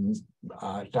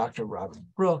Dr. Robert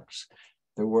Brooks,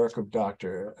 the work of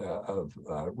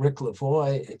Rick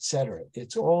Lavoie, et cetera.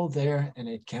 It's all there, and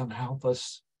it can help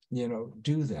us,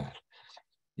 do that.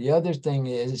 The other thing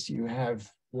is you have,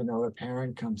 a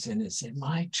parent comes in and says,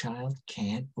 my child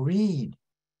can't read.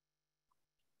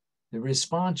 The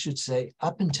response should say,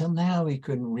 up until now, he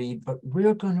couldn't read, but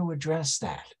we're going to address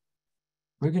that.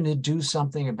 We're going to do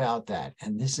something about that.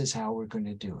 And this is how we're going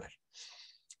to do it.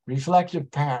 Reflective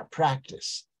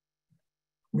practice.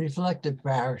 Reflective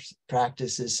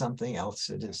practice is something else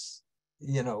that is,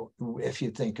 if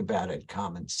you think about it,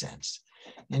 common sense.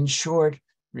 In short,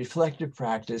 reflective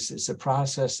practice is a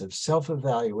process of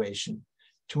self-evaluation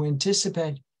to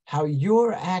anticipate how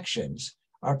your actions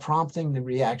are prompting the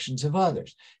reactions of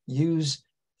others. Use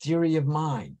theory of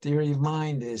mind. Theory of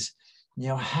mind is,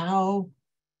 how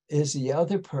is the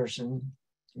other person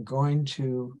going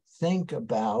to think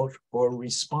about or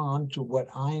respond to what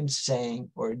I am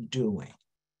saying or doing?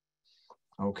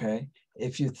 Okay.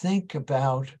 If you think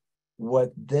about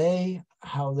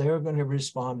how they're going to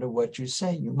respond to what you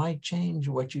say, you might change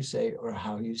what you say or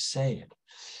how you say it.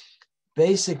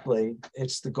 Basically,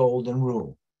 it's the golden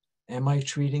rule. Am I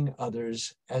treating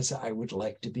others as I would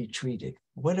like to be treated?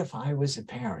 What if I was a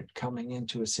parent coming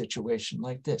into a situation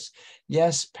like this?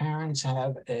 Yes, parents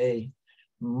have a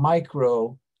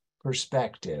micro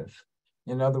perspective.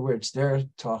 In other words, they're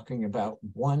talking about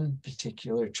one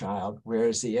particular child,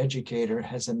 whereas the educator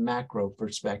has a macro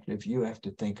perspective. You have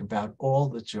to think about all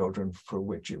the children for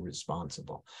which you're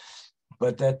responsible.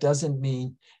 But that doesn't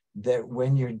mean that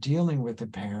when you're dealing with a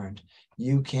parent,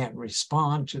 you can't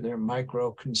respond to their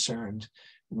micro concerns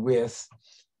with,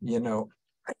 a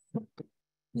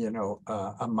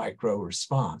micro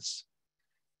response.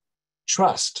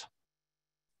 Trust.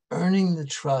 Earning the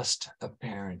trust of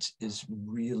parents is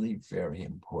really very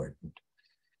important.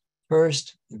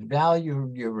 First, value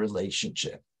your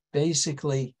relationship.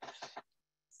 Basically,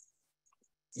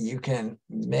 you can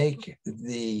make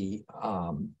the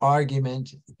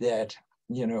argument that,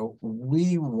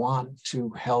 we want to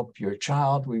help your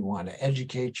child, we want to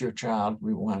educate your child,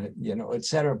 we want to, et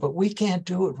cetera, but we can't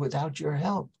do it without your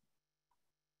help.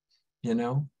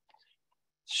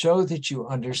 Show that you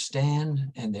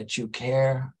understand and that you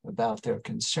care about their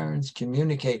concerns.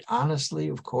 Communicate honestly,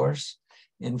 of course.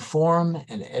 Inform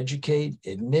and educate.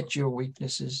 Admit your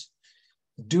weaknesses.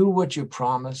 Do what you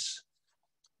promise.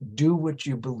 Do what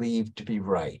you believe to be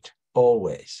right,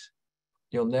 always.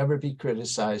 You'll never be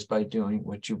criticized by doing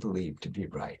what you believe to be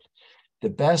right. The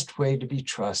best way to be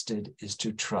trusted is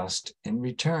to trust in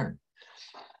return.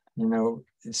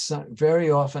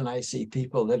 Very often I see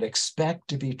people that expect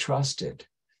to be trusted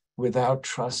without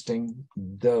trusting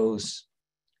those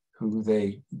who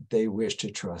they wish to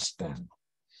trust them.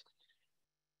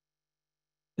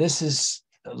 This is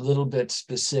a little bit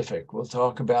specific. We'll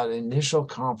talk about initial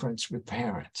conference with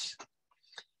parents.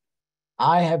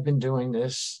 I have been doing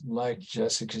this, like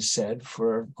Jessica said,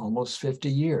 for almost 50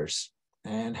 years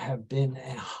and have been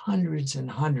at hundreds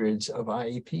and hundreds of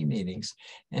IEP meetings.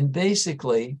 And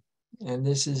basically, and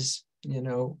this is,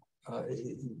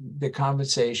 the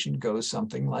conversation goes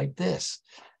something like this.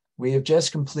 We have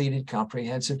just completed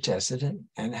comprehensive testing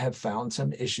and have found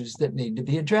some issues that need to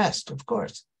be addressed, of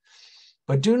course.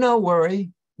 But do not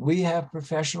worry, we have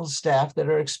professional staff that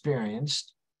are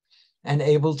experienced and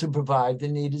able to provide the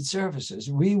needed services.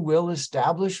 We will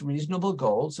establish reasonable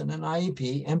goals in an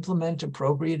IEP, implement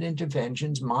appropriate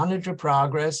interventions, monitor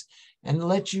progress, and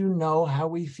let you know how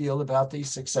we feel about the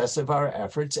success of our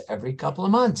efforts every couple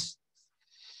of months.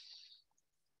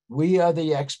 We are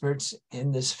the experts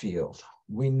in this field.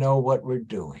 We know what we're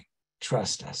doing.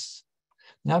 Trust us.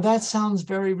 Now that sounds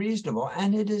very reasonable,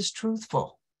 and it is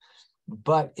truthful.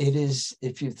 But it is,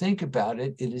 if you think about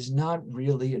it, it is not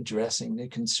really addressing the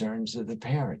concerns of the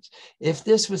parents. If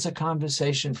this was a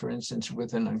conversation, for instance,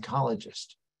 with an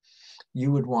oncologist,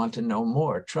 you would want to know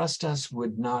more. Trust us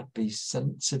would not be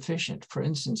sufficient. For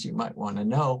instance, you might want to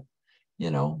know,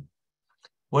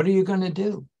 what are you going to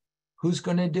do? Who's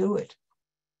going to do it?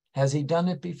 Has he done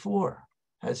it before?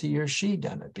 Has he or she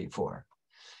done it before?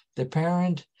 The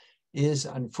parent is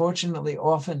unfortunately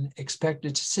often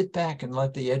expected to sit back and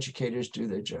let the educators do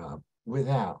their job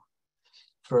without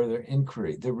further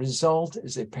inquiry. The result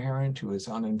is a parent who is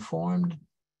uninformed,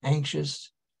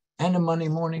 anxious, and a Monday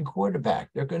morning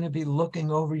quarterback. They're going to be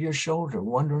looking over your shoulder,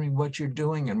 wondering what you're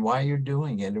doing and why you're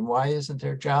doing it, and why isn't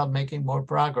their child making more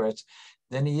progress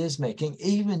than he is making,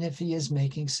 even if he is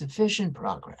making sufficient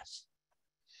progress.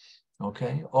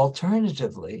 Okay.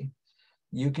 Alternatively,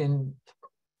 you can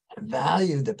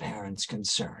value the parent's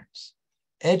concerns,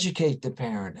 educate the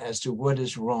parent as to what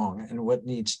is wrong and what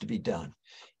needs to be done,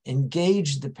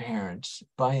 engage the parents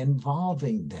by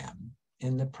involving them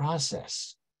in the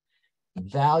process.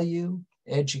 Value,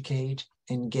 educate,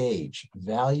 engage.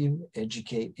 Value,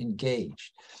 educate,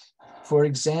 engage. For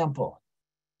example,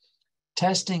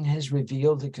 testing has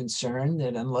revealed a concern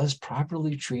that unless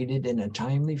properly treated in a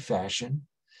timely fashion,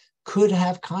 could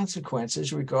have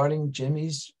consequences regarding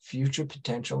Jimmy's future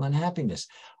potential and happiness.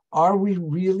 Are we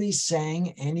really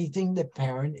saying anything the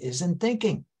parent isn't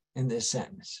thinking? in this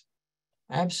sentence?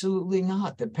 Absolutely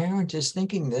not. The parent is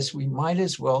thinking this. We might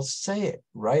as well say it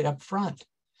right up front.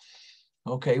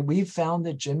 Okay, we've found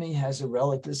that Jimmy has a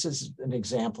relative, this is an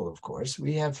example, of course.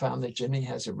 We have found that Jimmy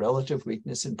has a relative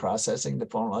weakness in processing the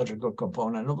phonological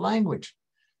component of language.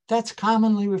 That's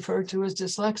commonly referred to as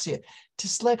dyslexia.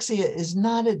 Dyslexia is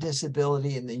not a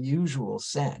disability in the usual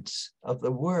sense of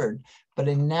the word, but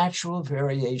a natural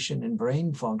variation in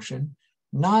brain function,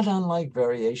 not unlike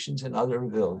variations in other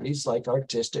abilities like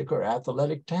artistic or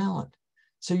athletic talent.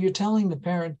 So you're telling the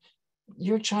parent,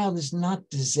 your child is not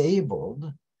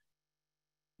disabled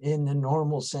in the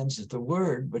normal sense of the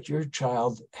word, but your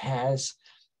child has,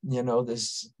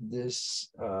 this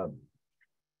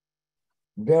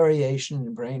variation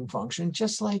in brain function,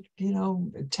 just like,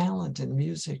 talent in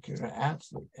music or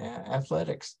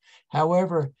athletics.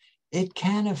 However, it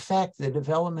can affect the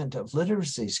development of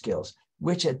literacy skills,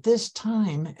 which at this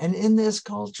time and in this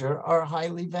culture are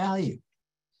highly valued.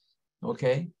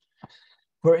 Okay?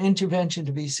 For intervention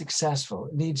to be successful,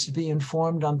 it needs to be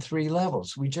informed on 3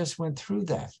 levels. We just went through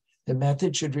that. The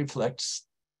method should reflect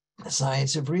the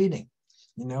science of reading,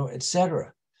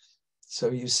 etc. So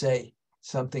you say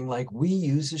something like, we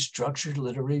use a structured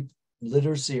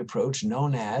literacy approach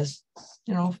known as,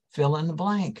 fill in the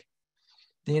blank.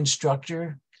 The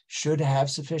instructor should have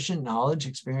sufficient knowledge,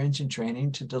 experience, and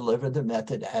training to deliver the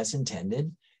method as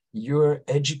intended. You're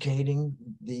educating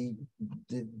the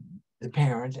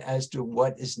parent as to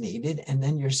what is needed. And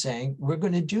then you're saying, we're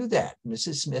going to do that.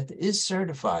 Mrs. Smith is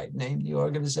certified, name the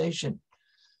organization,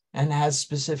 and has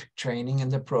specific training in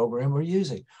the program we're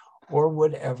using, or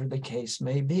whatever the case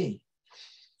may be.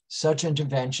 Such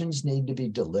interventions need to be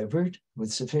delivered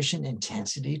with sufficient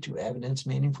intensity to evidence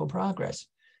meaningful progress.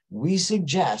 We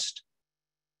suggest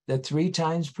that 3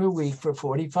 times per week for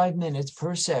 45 minutes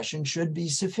per session should be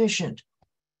sufficient.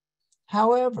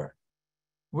 However,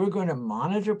 we're going to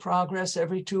monitor progress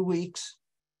every 2 weeks.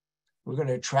 We're going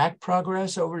to track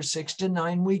progress over a 6 to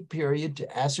 9 week period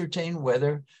to ascertain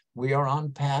whether we are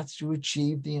on path to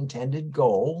achieve the intended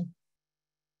goal.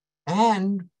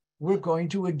 And we're going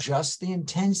to adjust the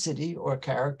intensity or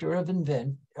character of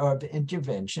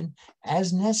intervention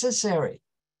as necessary.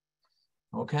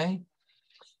 Okay?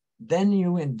 Then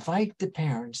you invite the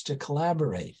parents to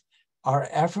collaborate. Our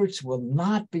efforts will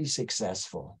not be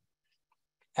successful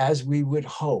as we would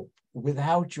hope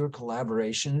without your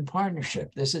collaboration and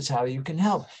partnership. This is how you can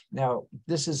help. Now,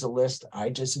 this is a list I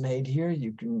just made here.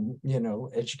 You can,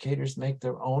 educators make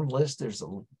their own list. There's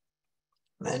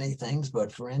many things,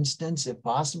 but for instance, if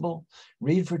possible,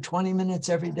 read for 20 minutes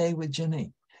every day with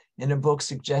Jimmy in a book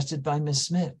suggested by Ms.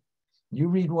 Smith. You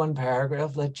read 1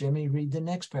 paragraph, let Jimmy read the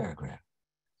next paragraph.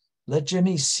 Let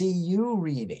Jimmy see you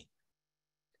reading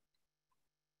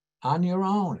on your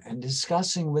own and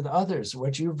discussing with others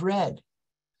what you've read.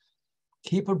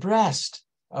 Keep abreast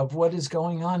of what is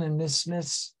going on in Ms.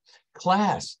 Smith's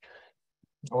class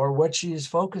or what she is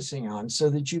focusing on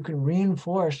so that you can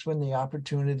reinforce when the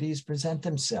opportunities present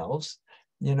themselves,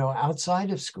 outside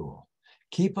of school.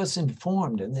 Keep us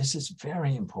informed, and this is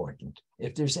very important,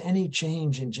 if there's any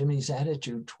change in Jimmy's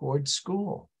attitude towards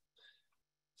school,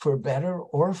 for better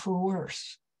or for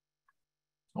worse.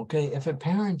 Okay, if a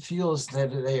parent feels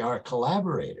that they are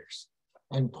collaborators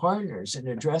and partners in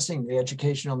addressing the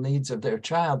educational needs of their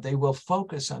child, they will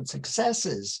focus on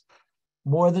successes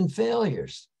more than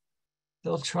failures.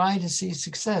 They'll try to see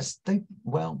success. There's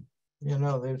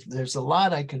a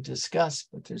lot I could discuss,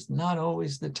 but there's not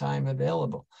always the time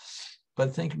available.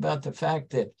 But think about the fact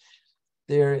that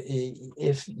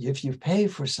if you pay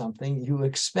for something, you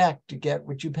expect to get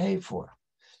what you pay for.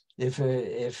 If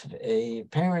a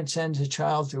parent sends a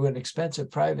child to an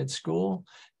expensive private school,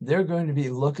 they're going to be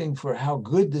looking for how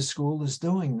good the school is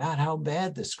doing, not how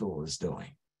bad the school is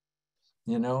doing.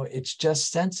 It's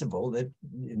just sensible that,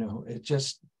 it's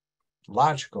just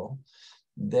logical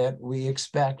that we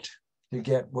expect to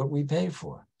get what we pay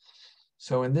for.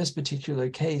 So in this particular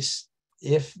case,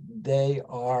 if they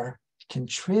are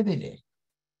contributing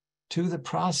to the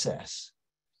process,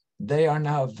 they are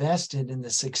now vested in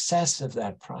the success of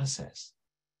that process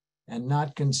and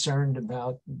not concerned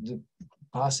about the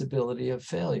possibility of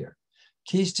failure.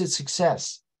 Keys to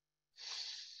success.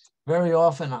 Very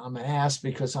often I'm asked,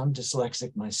 because I'm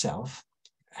dyslexic myself,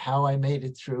 how I made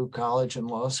it through college and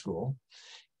law school.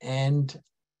 And,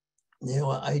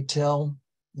 I tell,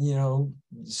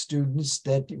 students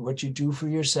that what you do for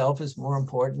yourself is more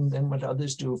important than what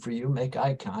others do for you. Make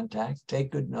eye contact,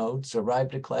 take good notes, arrive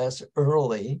to class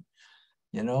early,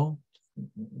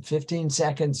 15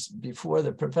 seconds before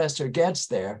the professor gets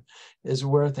there is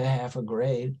worth a half a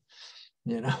grade.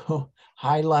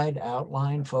 highlight,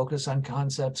 outline, focus on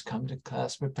concepts, come to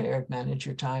class prepared, manage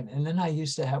your time. And then I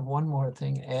used to have one more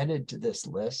thing added to this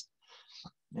list.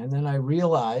 And then I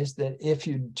realized that if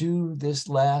you do this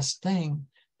last thing,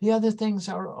 the other things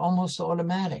are almost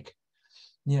automatic.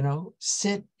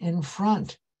 Sit in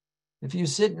front. If you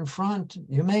sit in front,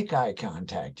 you make eye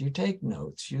contact, you take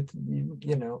notes,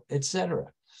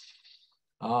 etc.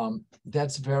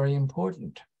 That's very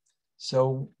important.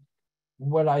 So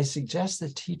what I suggest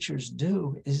that teachers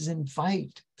do is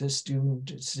invite the student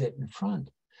to sit in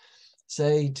front.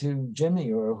 Say to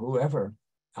Jimmy or whoever,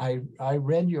 I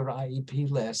read your IEP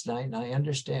last night and I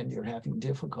understand you're having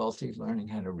difficulty learning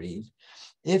how to read.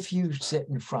 If you sit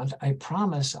in front, I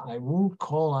promise I won't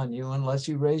call on you unless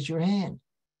you raise your hand.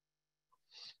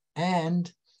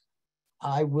 And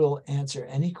I will answer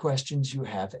any questions you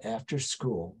have after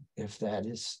school if that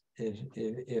is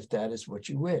what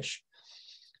you wish.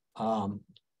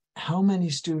 How many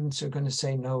students are going to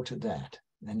say no to that?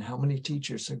 And how many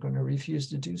teachers are going to refuse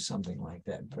to do something like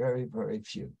that? Very, very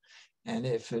few. And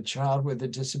if a child with a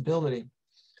disability,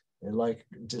 like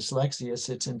dyslexia,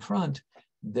 sits in front,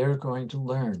 they're going to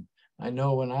learn. I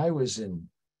know when I was in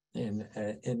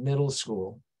middle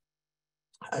school,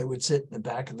 I would sit in the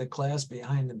back of the class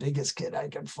behind the biggest kid I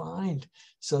could find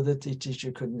so that the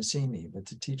teacher couldn't see me, but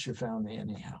the teacher found me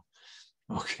anyhow.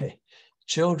 Okay.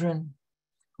 Children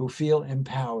who feel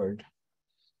empowered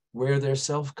wear their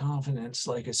self-confidence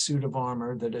like a suit of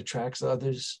armor that attracts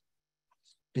others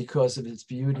because of its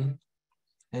beauty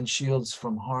and shields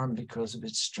from harm because of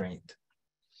its strength.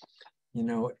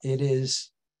 It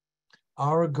is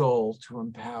our goal to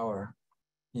empower,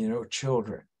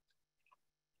 children.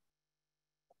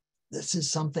 This is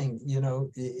something,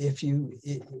 if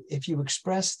you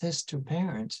express this to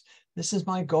parents, this is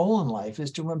my goal in life,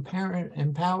 is to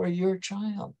empower your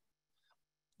child,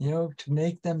 to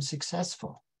make them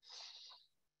successful.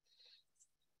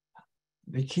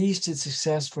 The keys to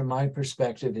success from my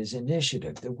perspective is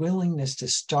initiative, the willingness to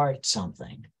start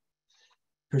something,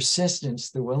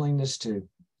 persistence, the willingness to,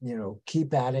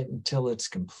 keep at it until it's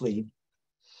complete,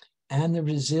 and the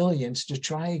resilience to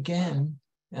try again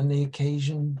on the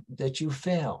occasion that you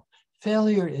fail.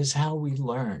 Failure is how we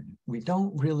learn. We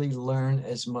don't really learn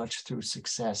as much through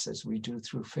success as we do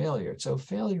through failure. So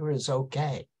failure is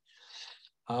okay.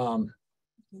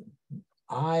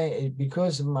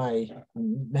 Because of my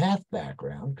math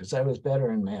background, because I was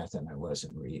better in math than I was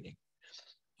in reading,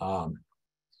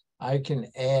 I can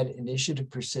add initiative,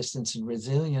 persistence, and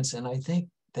resilience, and I think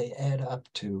they add up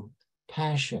to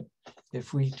passion.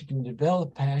 If we can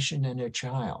develop passion in a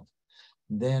child,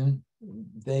 then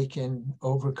they can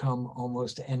overcome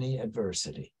almost any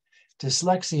adversity.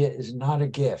 Dyslexia is not a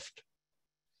gift.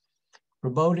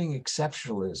 Promoting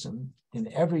exceptionalism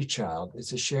in every child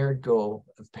is a shared goal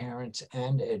of parents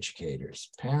and educators.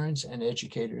 Parents and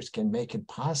educators can make it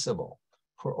possible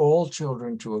for all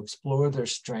children to explore their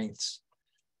strengths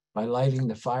by lighting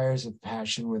the fires of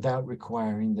passion without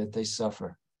requiring that they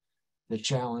suffer the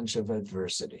challenge of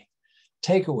adversity.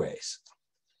 Takeaways.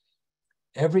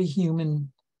 Every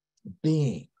human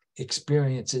being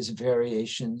experiences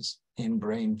variations in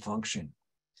brain function.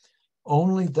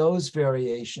 Only those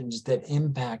variations that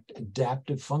impact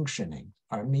adaptive functioning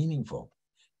are meaningful.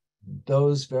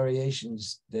 Those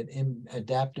variations that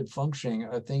adaptive functioning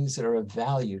are things that are of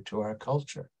value to our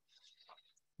culture.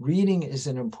 Reading is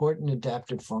an important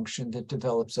adaptive function that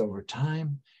develops over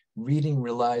time. Reading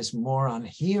relies more on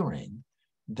hearing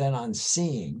than on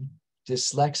seeing.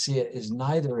 Dyslexia is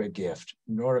neither a gift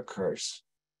nor a curse.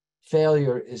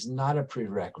 Failure is not a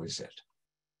prerequisite.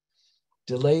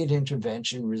 Delayed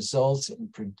intervention results in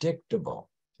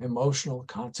predictable emotional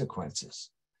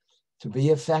consequences. To be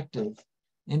effective,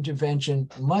 intervention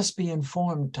must be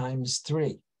informed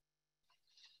 ×3.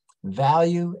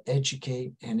 Value,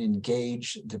 educate, and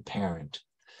engage the parent.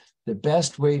 The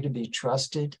best way to be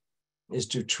trusted is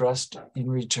to trust in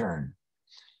return.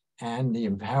 And the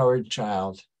empowered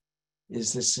child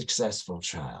is the successful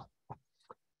child.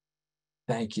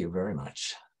 Thank you very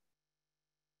much.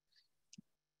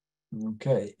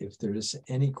 Okay, if there's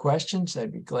any questions,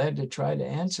 I'd be glad to try to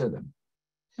answer them.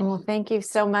 Well, thank you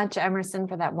so much, Emerson,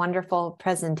 for that wonderful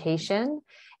presentation.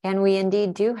 And we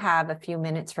indeed do have a few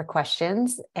minutes for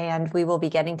questions, and we will be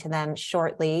getting to them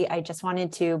shortly. I just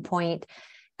wanted to point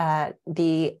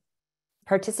the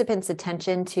participants'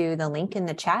 attention to the link in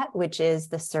the chat, which is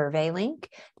the survey link.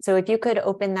 So if you could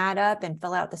open that up and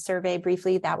fill out the survey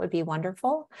briefly, that would be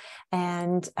wonderful.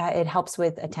 And it helps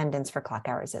with attendance for clock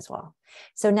hours as well.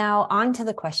 So now on to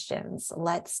the questions.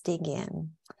 Let's dig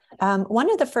in.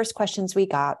 One of the first questions we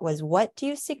got was, what do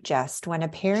you suggest when a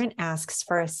parent asks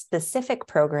for a specific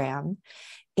program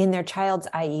in their child's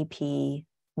IEP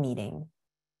meeting?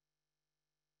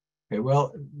 Okay,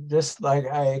 well, this, like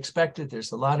I expected,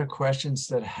 there's a lot of questions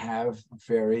that have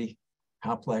very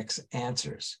complex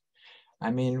answers. I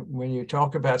mean, when you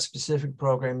talk about specific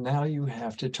program, now you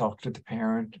have to talk to the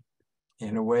parent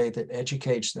in a way that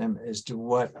educates them as to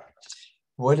what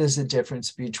is the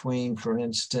difference between, for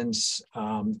instance,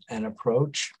 an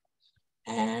approach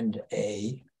and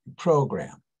a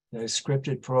program, a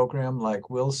scripted program like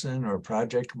Wilson or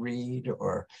Project Read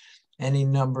or any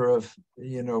number of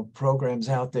programs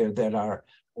out there that are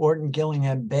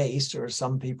Orton-Gillingham based, or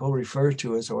some people refer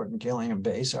to as Orton-Gillingham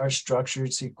based, are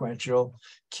structured, sequential,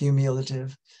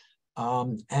 cumulative,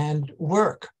 and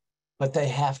work, but they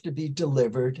have to be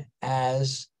delivered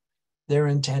as they're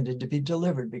intended to be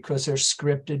delivered because they're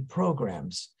scripted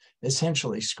programs,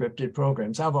 essentially scripted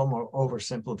programs. I'm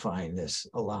oversimplifying this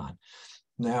a lot.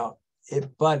 Now,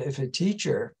 if a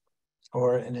teacher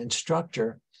or an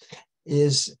instructor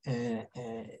is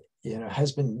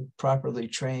has been properly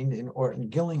trained in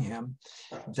Orton-Gillingham,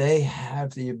 they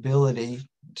have the ability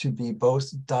to be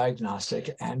both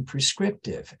diagnostic and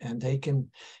prescriptive, and they can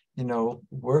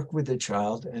work with the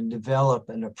child and develop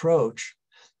an approach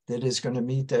that is going to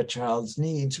meet that child's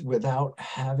needs without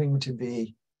having to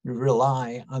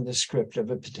rely on the script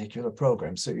of a particular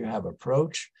program. So you have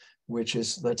approach, which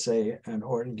is, let's say, an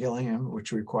Orton-Gillingham,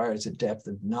 which requires a depth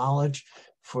of knowledge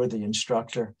for the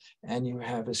instructor, and you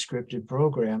have a scripted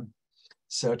program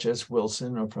such as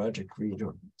Wilson or Project Read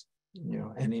or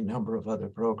any number of other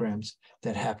programs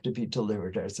that have to be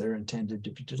delivered as they're intended to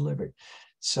be delivered.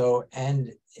 So,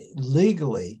 and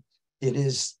legally, it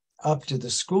is up to the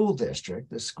school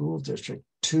district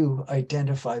to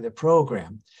identify the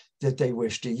program that they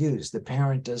wish to use. The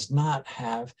parent does not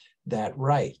have that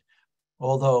right.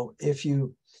 Although if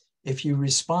you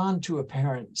respond to a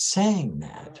parent saying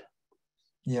that,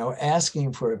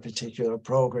 asking for a particular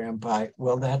program by,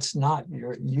 well, that's not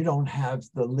you don't have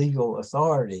the legal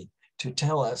authority to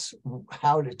tell us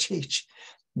how to teach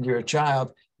your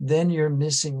child, then you're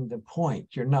missing the point.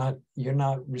 You're not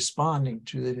responding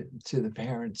to the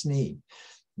parent's need.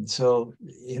 And so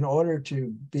in order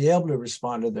to be able to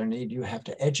respond to their need, you have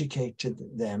to educate to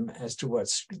them as to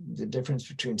what's the difference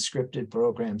between scripted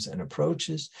programs and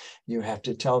approaches. You have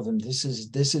to tell them this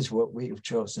is what we have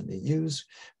chosen to use.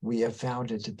 We have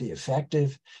found it to be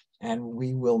effective, and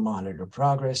we will monitor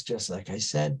progress, just like I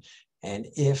said. And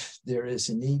if there is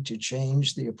a need to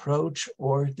change the approach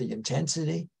or the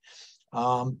intensity,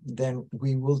 then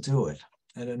we will do it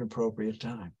at an appropriate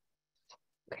time.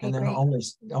 Okay, and then great.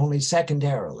 only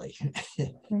secondarily,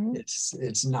 mm-hmm.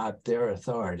 it's not their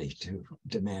authority to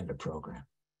demand a program.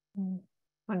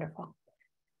 Wonderful.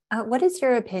 What is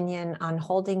your opinion on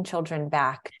holding children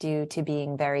back due to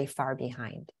being very far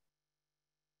behind?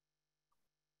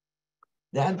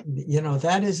 That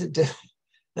is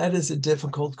a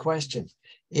difficult question.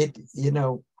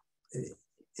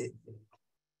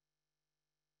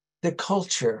 The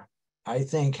culture, I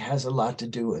think, has a lot to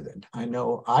do with it. I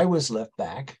know I was left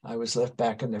back. I was left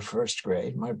back in the first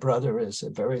grade. My brother is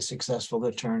a very successful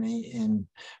attorney in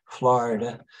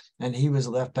Florida, and he was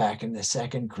left back in the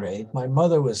second grade. My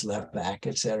mother was left back,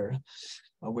 etc.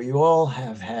 We all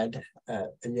have had,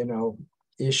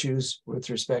 issues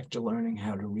with respect to learning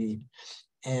how to read.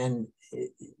 And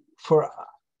for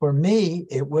me,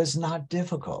 it was not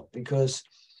difficult because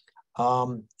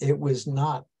it was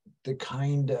not the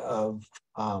kind of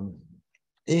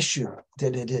issue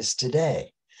that it is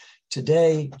today.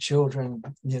 Today, children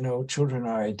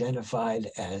are identified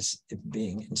as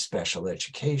being in special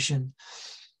education.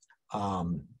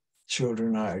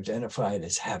 Children are identified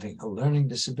as having a learning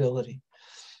disability,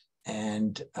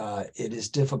 and it is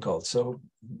difficult. So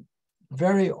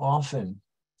very often,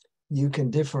 you can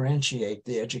differentiate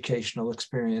the educational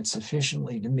experience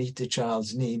sufficiently to meet the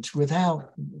child's needs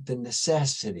without the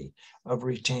necessity of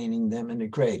retaining them in a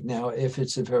grade. Now, if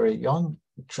it's a very young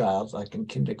child, like in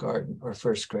kindergarten or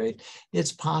first grade,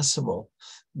 it's possible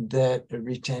that a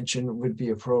retention would be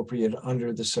appropriate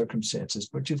under the circumstances,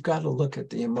 but you've got to look at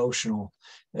the emotional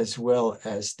as well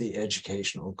as the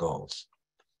educational goals.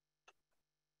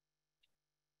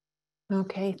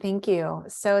 Okay, thank you.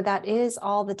 So that is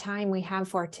all the time we have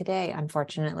for today,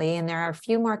 unfortunately. And there are a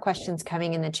few more questions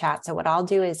coming in the chat. So what I'll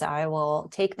do is I will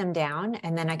take them down,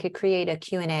 and then I could create a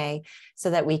Q&A so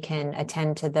that we can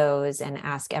attend to those and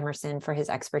ask Emerson for his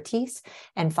expertise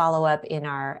and follow up in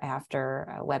our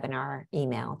after webinar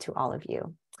email to all of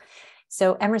you.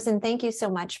 So Emerson, thank you so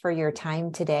much for your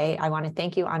time today. I want to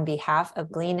thank you on behalf of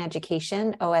Glean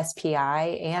Education,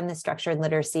 OSPI, and the Structured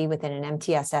Literacy Within an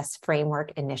MTSS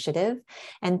Framework Initiative.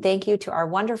 And thank you to our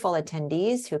wonderful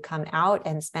attendees who come out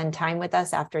and spend time with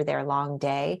us after their long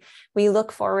day. We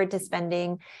look forward to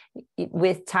spending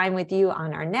time with you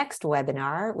on our next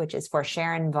webinar, which is for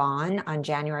Sharon Vaughn on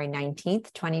January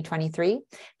 19th, 2023.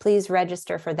 Please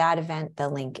register for that event. The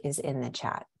link is in the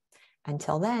chat.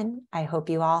 Until then, I hope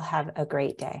you all have a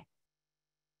great day.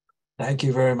 Thank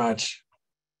you very much.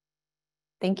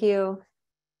 Thank you.